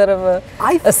little bit of a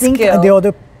think skill. The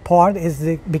other part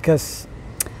is because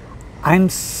I'm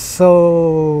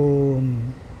so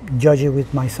judgy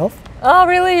with myself. Oh,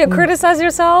 really? You criticize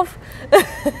yourself?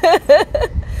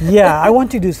 Yeah, I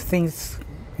want to do things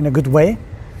in a good way.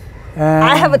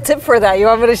 I have a tip for that. You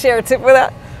want me to share a tip for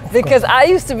that? Because I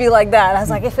used to be like that. I was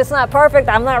like, if it's not perfect,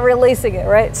 I'm not releasing it,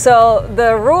 right? So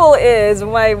the rule is,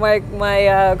 my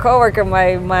coworker,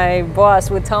 my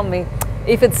boss would tell me,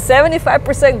 if it's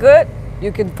 75% good,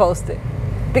 you can post it,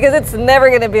 because it's never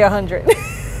going to be 100.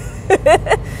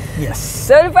 Yes.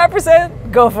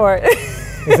 75%, go for it.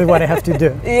 This is what I have to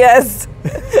do. Yes.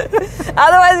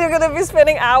 Otherwise, you're going to be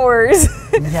spending hours.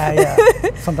 Yeah.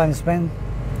 Sometimes spend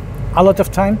a lot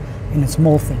of time in a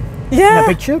small thing. Yeah. In a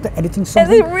picture, the editing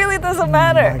something. And it really doesn't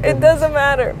matter. It doesn't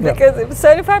matter. Because if it's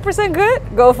 75% good,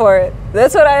 go for it.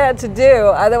 That's what I had to do.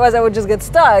 Otherwise, I would just get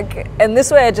stuck. And this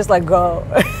way, I just like go.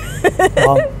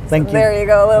 Well, thank you. There you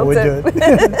go, a little tip. Do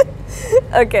it.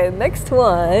 Okay, next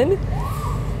one.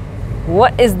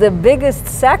 What is the biggest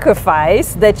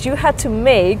sacrifice that you had to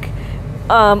make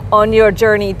on your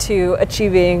journey to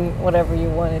achieving whatever you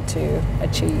wanted to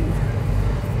achieve?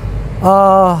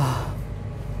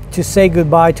 To say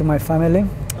goodbye to my family.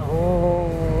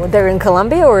 Oh, they're in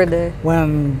Colombia or the?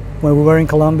 When we were in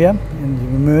Colombia and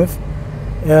we moved,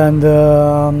 and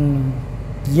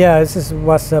this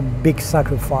was a big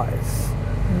sacrifice.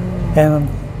 And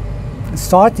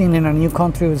starting in a new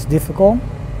country was difficult.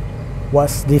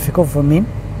 Was difficult for me,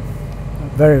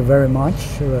 very, very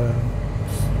much.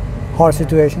 Hard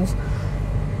situations,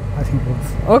 I think it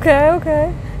was.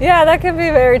 Okay. Yeah, that can be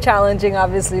very challenging,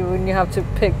 obviously, when you have to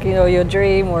pick, your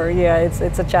dream, or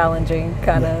it's a challenging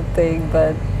kind of thing,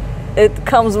 but it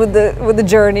comes with the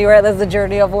journey, right? That's the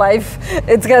journey of life.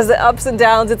 It's because the ups and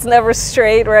downs. It's never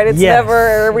straight, right? It's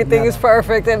never everything is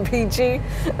perfect and peachy.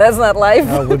 That's not life.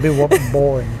 It would be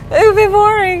boring. It would be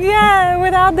boring, yeah.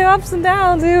 Without the ups and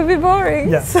downs, it would be boring.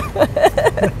 Yes.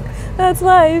 That's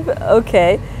life.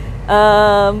 Okay.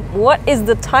 What is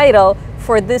the title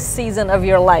for this season of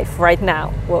your life right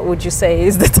now? What would you say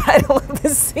is the title of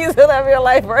this season of your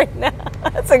life right now?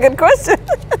 That's a good question.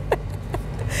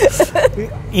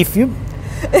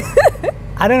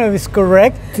 I don't know if it's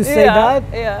correct to say that.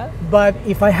 Yeah. But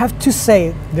if I have to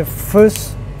say, the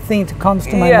first thing that comes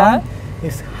to my mind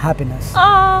is happiness.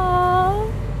 Oh,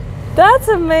 that's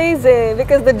amazing,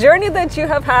 because the journey that you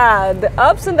have had, the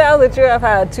ups and downs that you have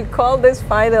had, to call this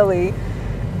finally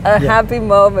a happy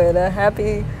moment, a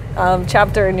happy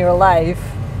chapter in your life,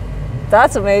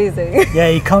 that's amazing. Yeah,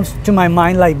 it comes to my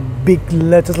mind like big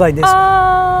letters like this.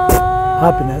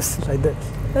 Happiness, like this.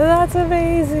 That's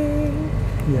amazing.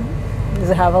 Yeah. Does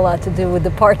it have a lot to do with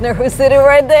the partner who's sitting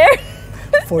right there?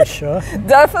 For sure.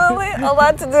 Definitely a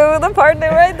lot to do with the partner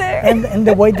right there. And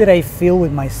the way that I feel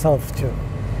with myself too.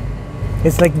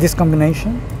 It's like this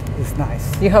combination. it's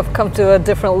nice. You have come to a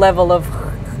different level of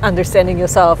understanding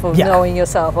yourself, of knowing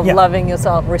yourself, of loving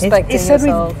yourself, respecting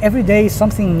yourself. Every day is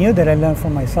something new that I learn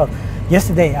from myself.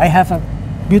 Yesterday, I have a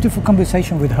beautiful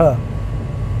conversation with her.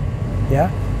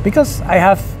 Yeah, because I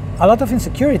have a lot of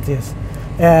insecurities,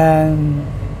 and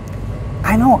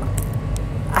I know,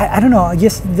 I don't know.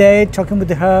 Yesterday, talking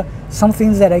with her, some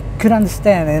things that I could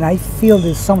understand, and I feel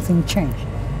there's something changed,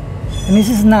 and this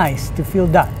is nice to feel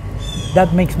that.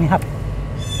 That makes me happy.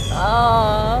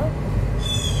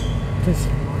 Just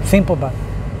simple, but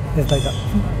it's like that.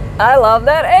 I love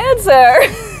that answer.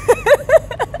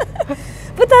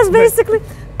 But that's basically,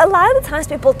 a lot of the times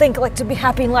people think like to be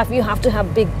happy in life you have to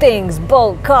have big things,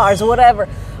 boat, cars, whatever.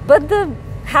 But the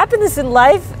happiness in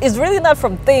life is really not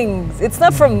from things. It's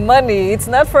not from money. It's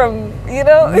not from, you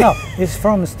know. No, it's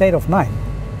from a state of mind.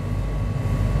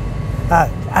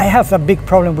 I have a big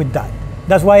problem with that.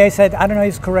 That's why I said, I don't know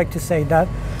if it's correct to say that.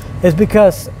 It's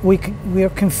because we are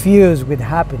confused with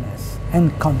happiness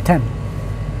and content.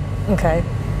 Okay.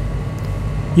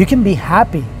 You can be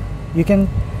happy. You can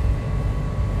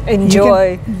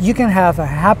enjoy. You can have a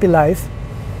happy life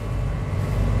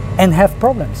and have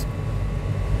problems.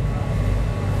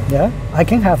 Yeah, I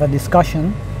can have a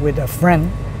discussion with a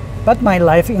friend, but my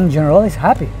life in general is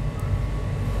happy.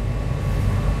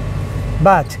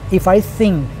 But if I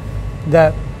think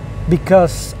that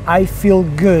because I feel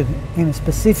good in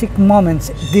specific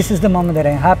moments, this is the moment that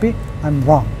I'm happy, I'm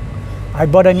wrong. I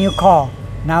bought a new car,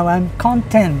 now I'm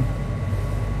content,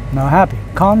 not happy,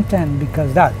 content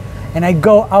because that. And I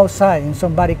go outside and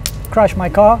somebody crash my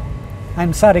car,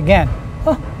 I'm sad again.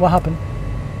 Oh, what happened?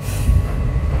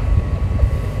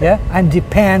 Yeah, I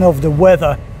depend of the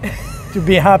weather to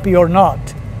be happy or not,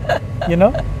 you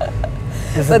know?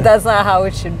 But that's not how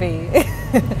it should be.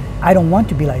 I don't want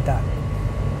to be like that.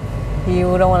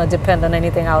 You don't want to depend on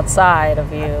anything outside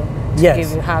of you to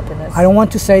give you happiness. I don't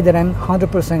want to say that I'm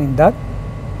 100% in that.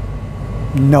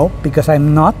 No, because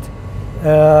I'm not.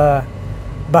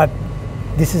 But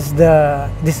this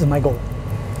is my goal.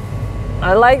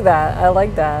 I like that. I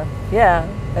like that. Yeah,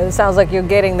 it sounds like you're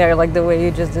getting there, like the way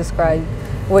you just described,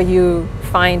 where you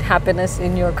find happiness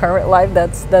in your current life.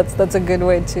 That's a good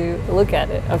way to look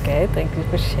at it. Okay, thank you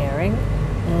for sharing.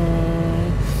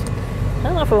 I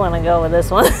don't know if we want to go with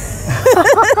this one.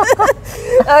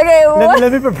 Okay.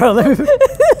 Let me prepare.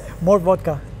 More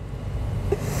vodka.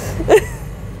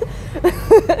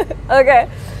 Okay.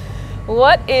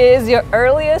 What is your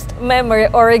earliest memory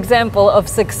or example of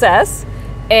success,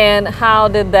 and how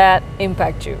did that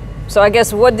impact you? So I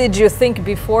guess, what did you think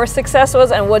before success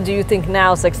was, and what do you think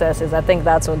now success is? I think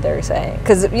that's what they're saying.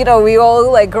 Because, you know, we all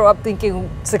like grow up thinking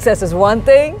success is one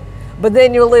thing, but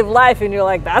then you live life and you're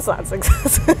like, that's not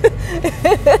success.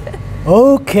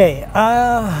 Okay.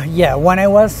 Yeah, when I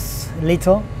was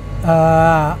little,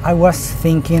 I was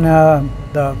thinking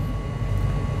the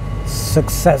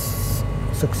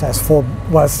successful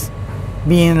was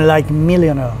being like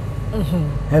millionaire,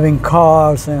 having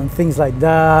cars and things like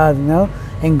that, you know,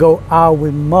 and go out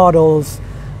with models.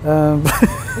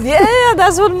 Yeah,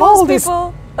 that's what most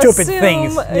people stupid assume.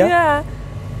 Things. Yeah.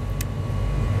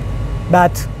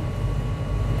 But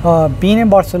being in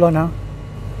Barcelona,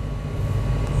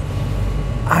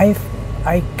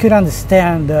 I could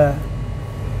understand the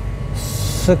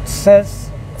success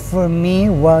for me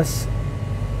was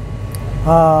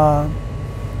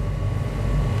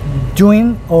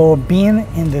doing or being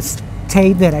in the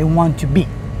state that I want to be.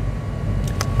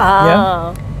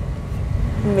 Ah.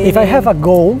 Yeah? If I have a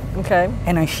goal, okay,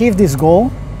 and I achieve this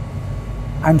goal,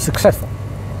 I'm successful.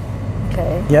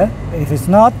 Okay. Yeah. If it's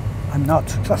not, I'm not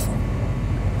successful.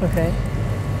 Okay.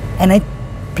 And I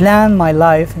plan my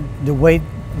life the way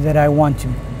that I want to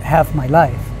have my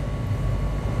life,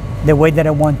 the way that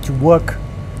I want to work,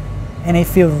 and I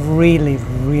feel really,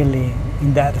 really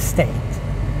in that state.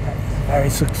 That is very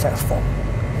successful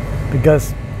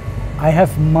because I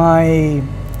have my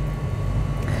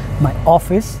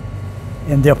office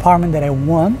in the apartment that I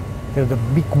want, the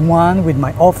big one with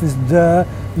my office there,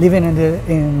 living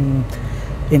in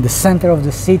the center of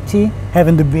the city,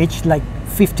 having the beach like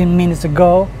 15 minutes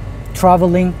ago,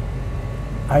 traveling.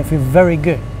 I feel very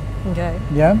good. Okay.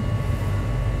 Yeah.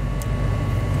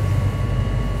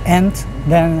 And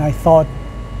then I thought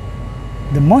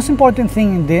the most important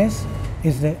thing in this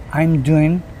is that I'm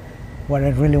doing what I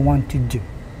really want to do.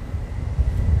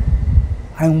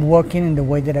 I'm working in the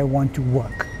way that I want to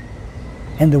work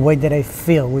and the way that I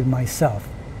feel with myself.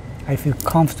 I feel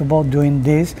comfortable doing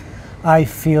this. I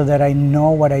feel that I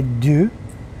know what I do,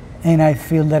 and I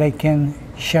feel that I can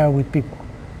share with people.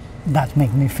 That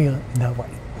makes me feel that way.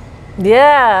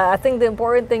 Yeah, I think the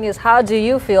important thing is how do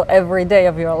you feel every day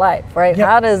of your life, right? Yep.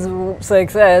 How does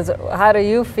success, how do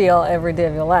you feel every day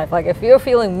of your life? Like if you're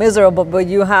feeling miserable but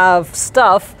you have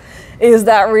stuff, is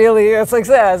that really a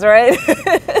success, right?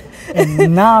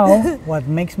 And now, what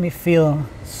makes me feel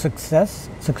success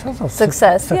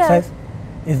Yeah.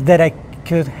 is that I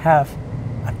could have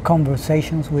a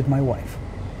conversations with my wife.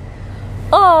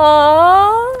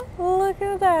 Oh, look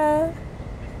at that.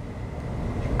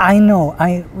 I know,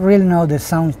 I really know that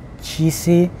sounds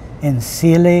cheesy and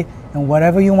silly and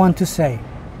whatever you want to say,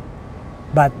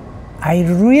 but I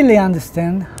really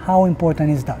understand how important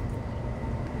is that.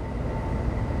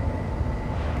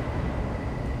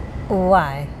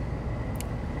 Why?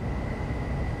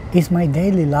 It's my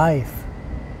daily life.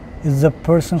 It's the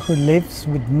person who lives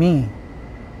with me,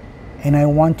 and I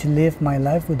want to live my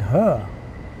life with her.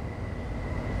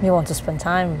 You want to spend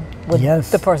time with Yes,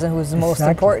 the person who's most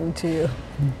exactly. important to you.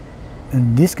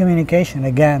 And this communication,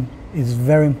 again, is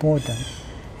very important,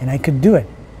 and I could do it.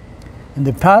 In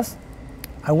the past,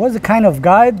 I was the kind of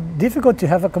guy difficult to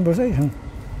have a conversation.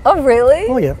 Oh, really?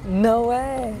 Oh, yeah. No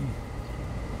way.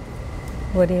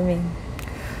 What do you mean?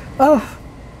 Oh,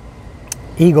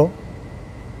 ego.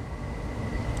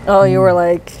 Oh, you were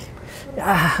like,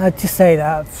 I just say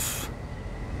that.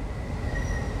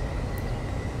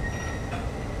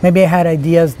 Maybe I had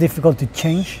ideas difficult to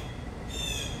change.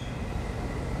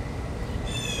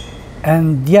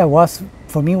 And yeah,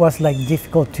 for me was like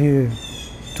difficult to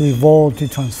evolve, to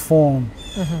transform.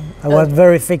 I was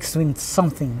very fixed in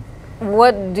something.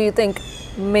 what do you think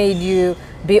made you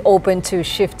be open to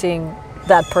shifting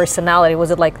that personality? Was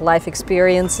it like life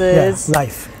experiences? Yeah,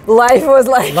 life. Life was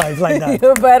like, Life like that.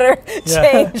 you better Yeah.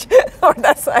 change or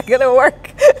that's not gonna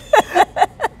work.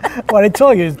 What I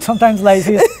told you, sometimes life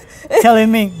is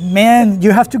telling me, man,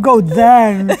 you have to go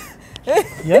there.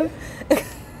 Yeah?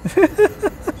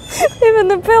 Even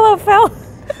the pillow fell.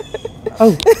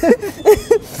 Oh,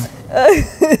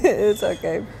 It's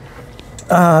okay.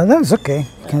 that's okay.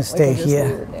 You can We stay can just here.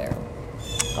 leave it there.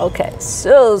 Okay,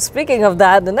 so speaking of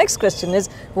that, the next question is,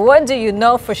 what do you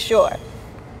know for sure?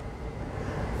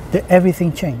 That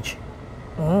everything change.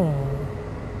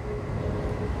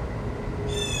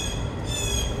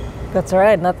 That's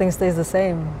right, nothing stays the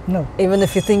same. No. Even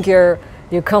if you think you're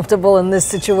comfortable in this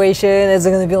situation, is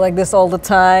it going to be like this all the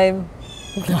time?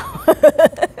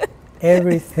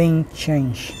 Everything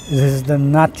change. This is the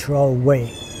natural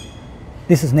way.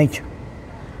 This is nature.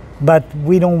 But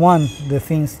we don't want the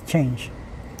things change.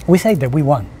 We say that we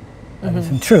want. That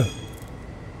isn't true.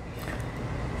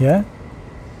 Yeah?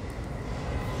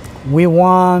 We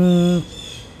want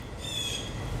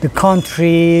the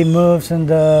country moves in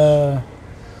the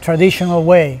traditional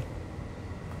way.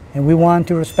 And we want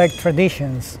to respect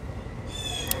traditions.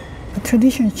 But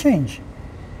traditions change.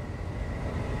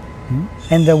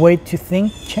 And the way to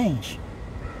think change.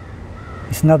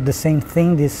 It's not the same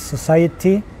thing, this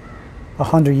society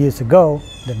 100 years ago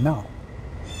than now.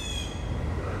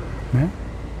 Yeah?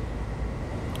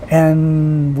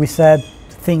 And we said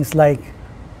things like,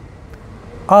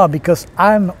 because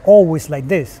I'm always like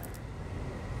this.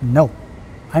 No,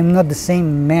 I'm not the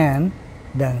same man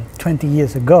than 20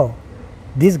 years ago.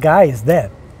 This guy is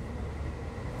dead.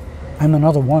 I'm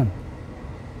another one.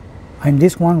 I'm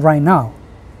this one right now.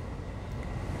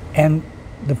 And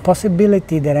the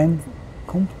possibility that I'm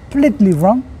completely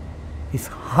wrong is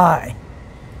high.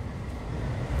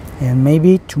 And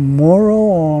maybe tomorrow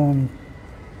or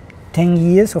 10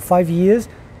 years or 5 years,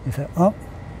 you say,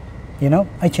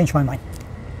 I changed my mind.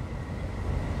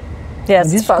 Yes,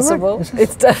 And it's this is correct. possible. This is-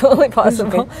 It's definitely this is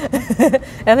possible.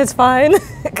 And it's fine,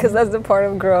 because that's the part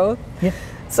of growth. Yeah.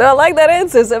 So I like that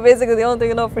answer. So basically the only thing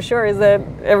you know for sure is that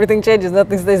everything changes,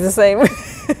 nothing stays the same.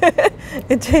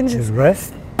 It changes. The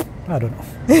rest, I don't know.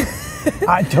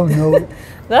 I don't know.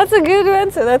 That's a good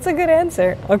answer. That's a good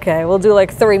answer. Okay, we'll do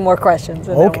like 3 more questions.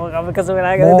 And Okay. then we'll go because we're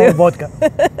not More going to do. vodka.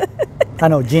 I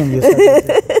know, gin, you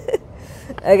said.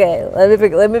 Okay,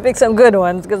 let me pick some good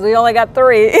ones because we only got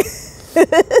 3.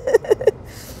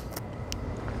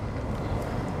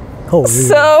 Oh, really?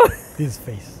 So, His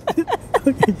face.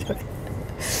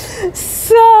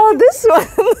 so this one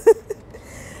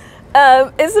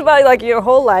is about like your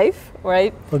whole life,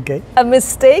 right? Okay. A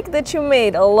mistake that you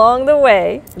made along the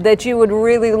way that you would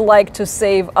really like to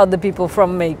save other people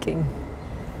from making.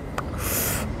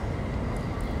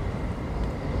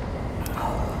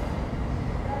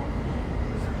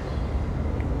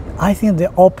 I think they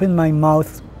opened my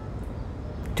mouth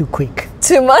too quick.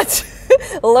 Too much?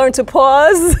 Learn to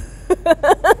pause.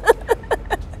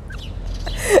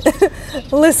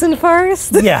 Listen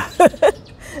first. Yeah.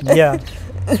 Yeah.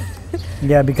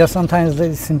 Yeah, because sometimes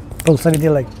this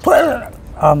impulsivity, like,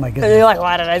 oh my And goodness. you're like,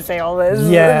 why did I say all this?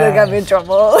 Yeah. They got me in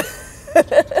trouble.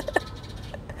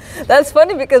 That's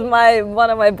funny because one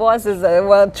of my bosses,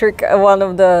 one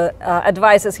of the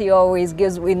advices he always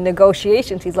gives in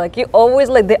negotiations, he's like, you always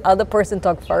let the other person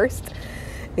talk first.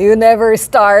 You never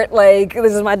start like,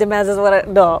 this is my demands, this is what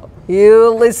no,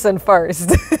 you listen first.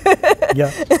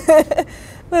 Yeah.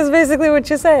 That's basically what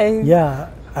you're saying. Yeah,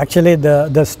 actually,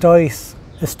 the Stoics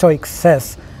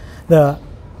says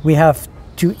we have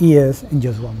 2 ears and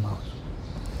just 1 mouth.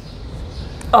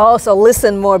 Oh, so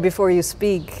listen more before you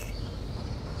speak.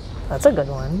 That's a good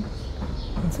one.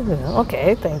 That's a good one.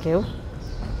 Okay, thank you.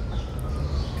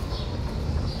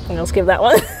 I'll skip that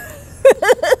one.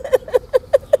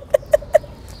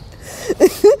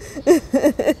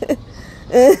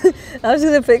 I was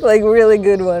gonna pick like really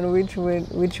good one, which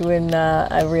one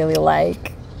I really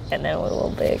like, and then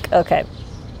we'll pick. Okay,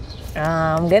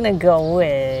 I'm gonna go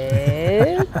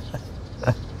with.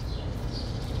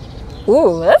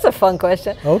 Ooh, that's a fun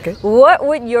question. Okay. What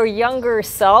would your younger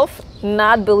self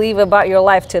not believe about your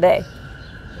life today?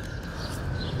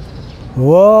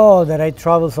 Whoa, that I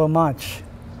travel so much.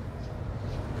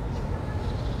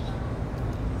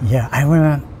 Yeah, I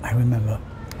remember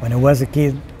when I was a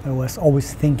kid, I was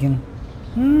always thinking,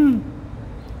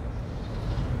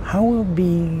 how will it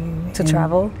be To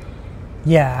travel?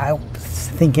 Yeah, I was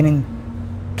thinking in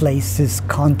places,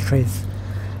 countries,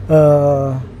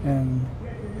 and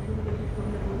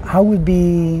how would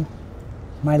be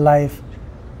my life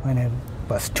when I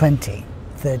was 20,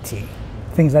 30,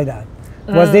 things like that.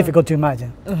 It was difficult to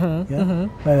imagine.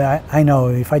 But I know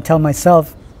if I tell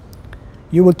myself,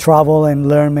 you will travel and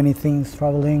learn many things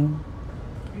traveling.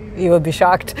 You would be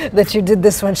shocked that you did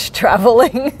this much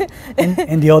traveling.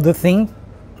 And the other thing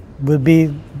would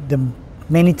be the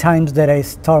many times that I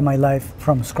start my life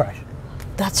from scratch.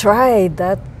 That's right.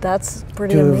 That's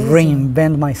pretty To amazing.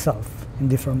 reinvent myself in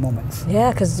different moments.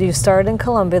 Yeah, because you started in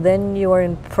Colombia, then you were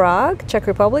in Prague, Czech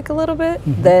Republic a little bit,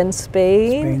 then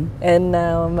Spain, and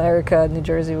now America, New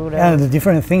Jersey, whatever. And the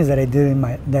different things that I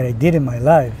did in my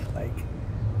life, like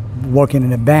working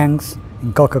in the banks,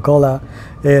 in Coca-Cola,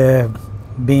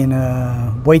 being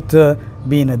a waiter,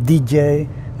 being a DJ,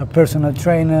 a personal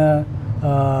trainer,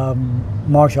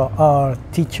 martial art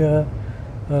teacher,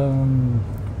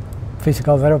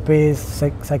 physical therapist,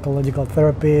 psychological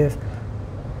therapist,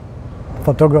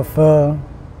 photographer,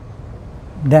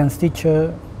 dance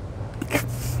teacher.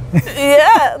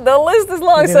 Yeah, the list is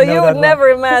long. So you would never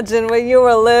imagine when you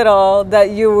were little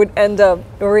that you would end up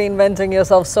reinventing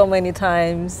yourself so many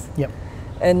times. Yep.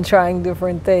 And trying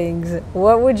different things.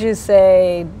 What would you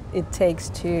say it takes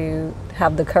to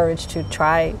have the courage to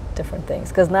try different things?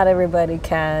 Because not everybody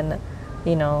can,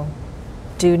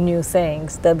 do new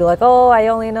things. They'll be like, oh, I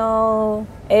only know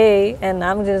A, and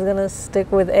I'm just gonna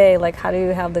stick with A. Like, how do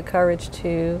you have the courage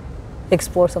to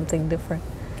explore something different?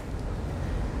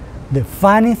 The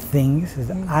funny thing is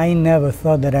that I never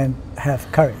thought that I have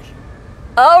courage.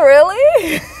 Oh,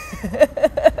 really?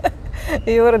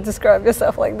 You wouldn't describe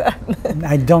yourself like that.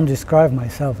 I don't describe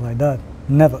myself like that.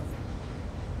 Never.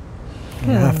 I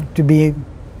have to be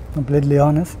completely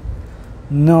honest.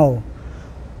 No.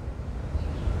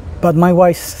 But my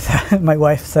wife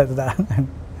said that.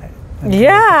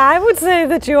 Yeah, I would say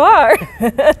that you are.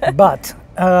 But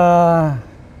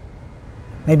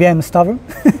maybe I'm stubborn.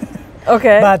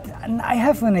 Okay. But I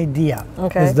have an idea.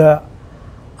 Okay. Is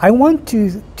I want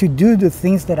to do the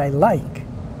things that I like.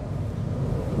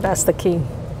 That's the key.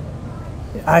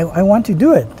 I want to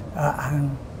do it. I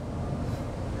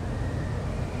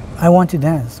want to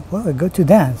dance. Well, I go to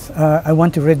dance. I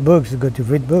want to read books. I go to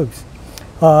read books.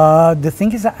 The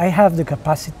thing is that I have the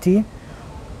capacity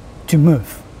to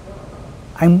move.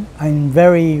 I'm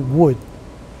very wood.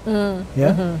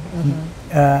 Yeah.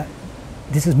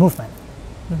 This is movement.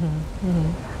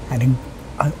 And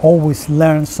I always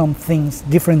learn some things,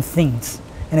 different things,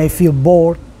 and I feel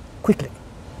bored quickly.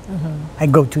 I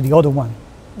go to the other one,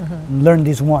 learn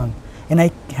this one, and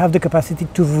I have the capacity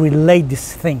to relate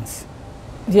these things.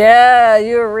 Yeah,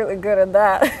 you're really good at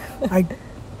that. I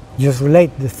just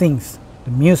relate the things,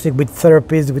 the music with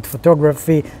therapists, with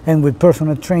photography, and with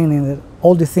personal training,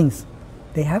 all the things.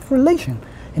 They have relation,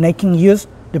 and I can use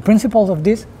the principles of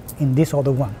this in this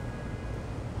other one.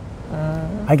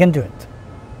 I can do it.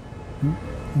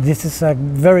 This is a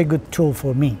very good tool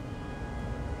for me.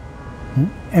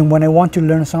 And when I want to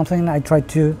learn something, I try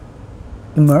to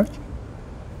immerse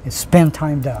and spend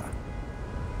time there.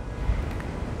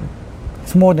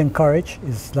 It's more than courage,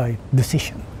 it's like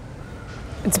decision.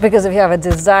 It's because if you have a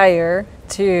desire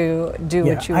to do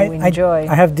what you enjoy.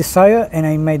 I have desire and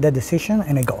I made that decision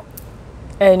and I go.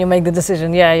 And you make the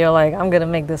decision. Yeah, you're like, I'm gonna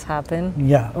make this happen.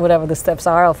 Yeah. Whatever the steps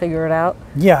are, I'll figure it out.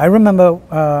 Yeah, I remember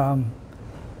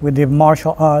with the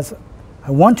martial arts, I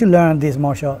want to learn these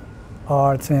martial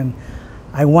arts, and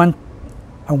I want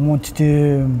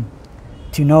to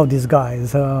know these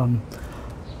guys.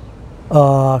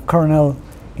 Colonel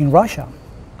in Russia.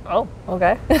 Oh,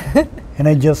 okay. And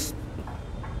I just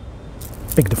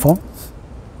picked the phone.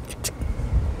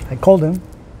 I called him,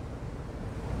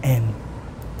 and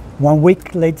 1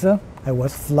 week later, I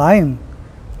was flying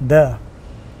there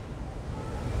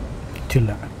to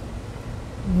learn.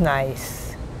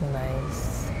 Nice,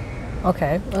 nice.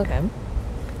 Okay, okay.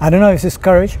 I don't know if it's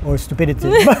courage or stupidity.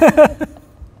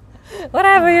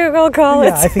 Whatever you're gonna call it.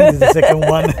 Yeah, I think it's the second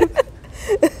one.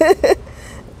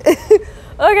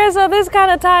 Okay, so this kind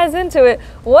of ties into it.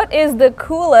 What is the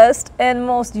coolest and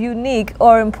most unique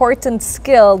or important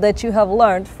skill that you have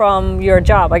learned from your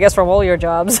job? I guess from all your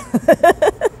jobs.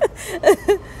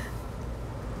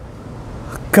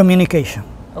 Communication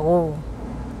Oh,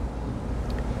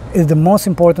 is the most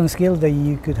important skill that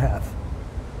you could have.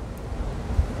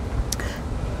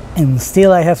 And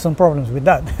still I have some problems with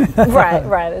that. right,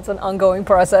 right. It's an ongoing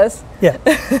process. Yeah.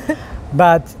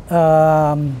 But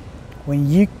when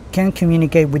you can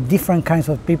communicate with different kinds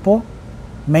of people,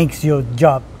 makes your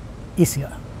job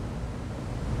easier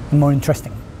and more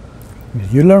interesting.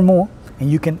 Because you learn more and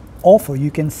you can offer,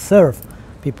 you can serve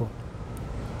people.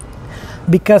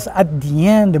 Because at the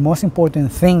end, the most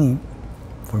important thing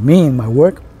for me in my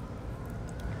work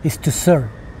is to serve.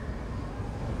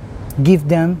 Give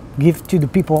to the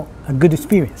people a good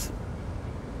experience.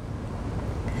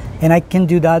 And I can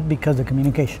do that because of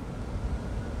communication.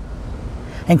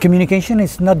 And communication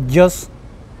is not just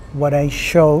what I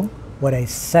show, what I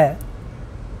said,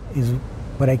 is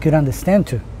what I could understand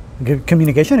too.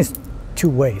 Communication is two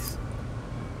ways.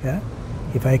 Yeah?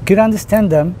 If I could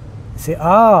understand them, say,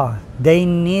 they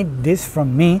need this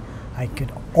from me, I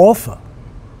could offer.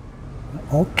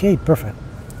 Okay, perfect.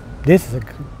 This is a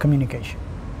communication.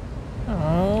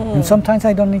 Oh. And sometimes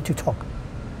I don't need to talk.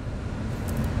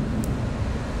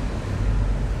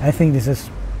 I think this is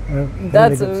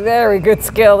That's a very good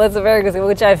skill. That's a very good skill,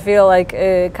 which I feel like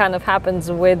it kind of happens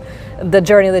with the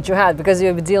journey that you had, because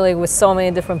you've been dealing with so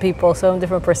many different people, so many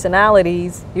different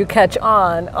personalities. You catch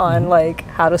on like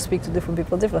how to speak to different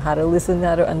people differently, how to listen,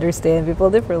 how to understand people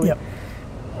differently. Yep.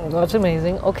 That's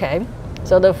amazing. Okay.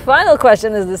 So the final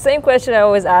question is the same question I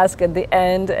always ask at the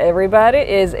end, everybody,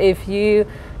 is if you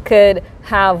could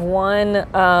have one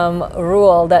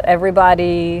rule that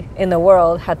everybody in the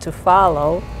world had to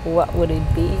follow, what would it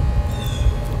be?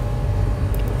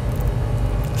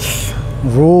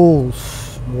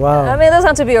 Rules. Wow. I mean, it doesn't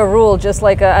have to be a rule, just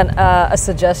like a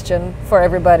suggestion for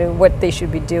everybody what they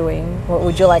should be doing. What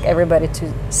would you like everybody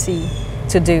to see,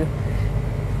 to do?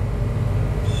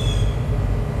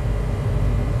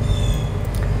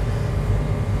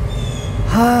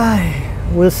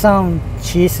 Will sound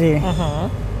cheesy,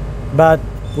 but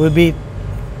will be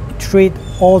treat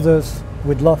others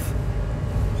with love.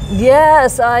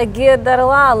 Yes, I get that a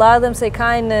lot. A lot of them say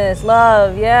kindness,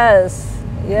 love. Yes,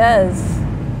 yes.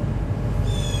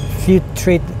 If you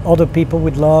treat other people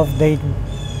with love,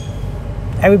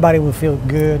 everybody will feel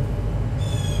good.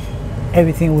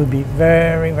 Everything will be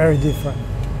very, very different.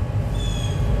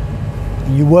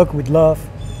 You work with love.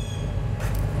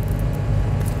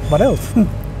 What else?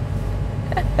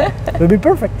 It'll be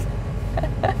perfect.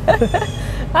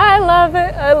 I love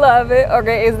it. I love it.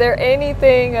 Okay, is there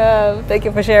anything, thank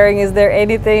you for sharing, is there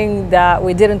anything that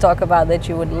we didn't talk about that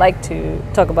you would like to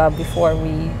talk about before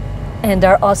we end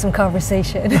our awesome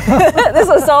conversation? This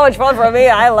was so much fun for me.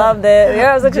 I loved it.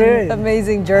 Yeah, it was such an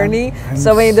amazing journey. I'm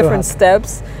so many so different happy.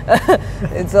 steps.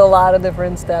 It's a lot of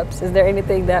different steps. Is there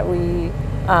anything that we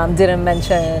didn't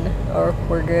mention, or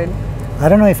we're good? I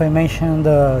don't know if I mentioned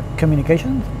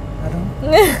communication. I don't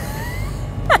know.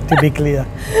 To be clear.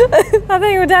 I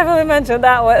think we definitely mentioned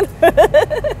that one.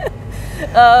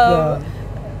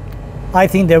 I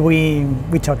think that we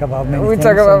talk about many things. We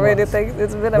talk about and many was things.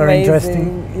 It's been very amazing.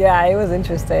 interesting. Yeah, it was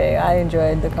interesting. I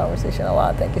enjoyed the conversation a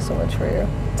lot. Thank you so much for your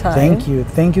time. Thank you.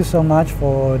 Thank you so much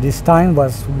for this time. It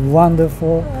was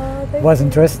wonderful. Thank Was you.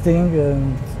 interesting.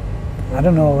 And I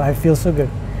don't know. I feel so good.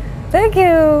 Thank you.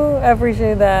 I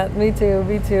appreciate that. Me too.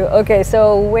 Me too. Okay,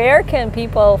 so where can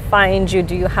people find you?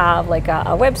 Do you have like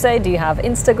a website? Do you have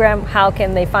Instagram? How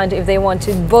can they find you if they want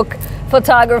to book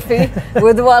photography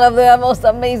with one of the most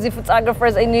amazing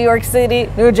photographers in New York City,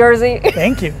 New Jersey?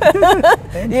 Thank you.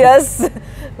 Thank you. Yes.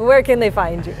 Where can they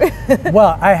find you?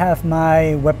 Well, I have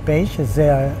my webpage. It's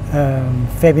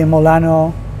Fabian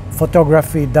Molano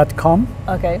photography.com,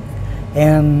 Okay.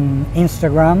 and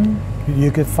Instagram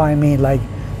You could find me like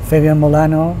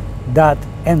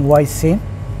fabianmolano.nyc.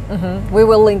 We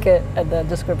will link it at the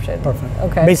description. Perfect.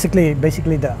 Okay.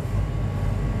 Basically that.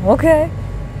 Okay.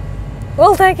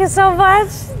 Well, thank you so much.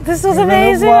 This was You're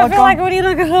amazing. I feel like we need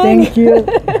to go home. Thank you.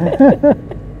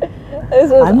 This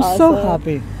was I'm awesome. so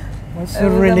happy. It was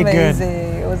really good.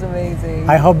 It was amazing.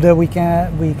 I hope that we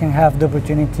can have the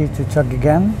opportunity to talk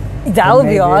again. That would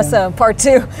be awesome. Part 2.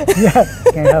 Yeah,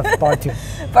 we can have part 2.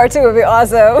 Part 2 would be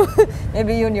awesome.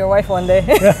 Maybe you and your wife one day.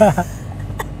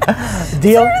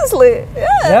 Deal? Seriously.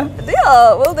 Yeah.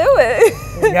 Deal. We'll do it.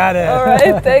 We got it. All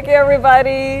right. Thank you,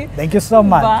 everybody. Thank you so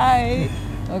much. Bye.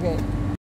 Okay.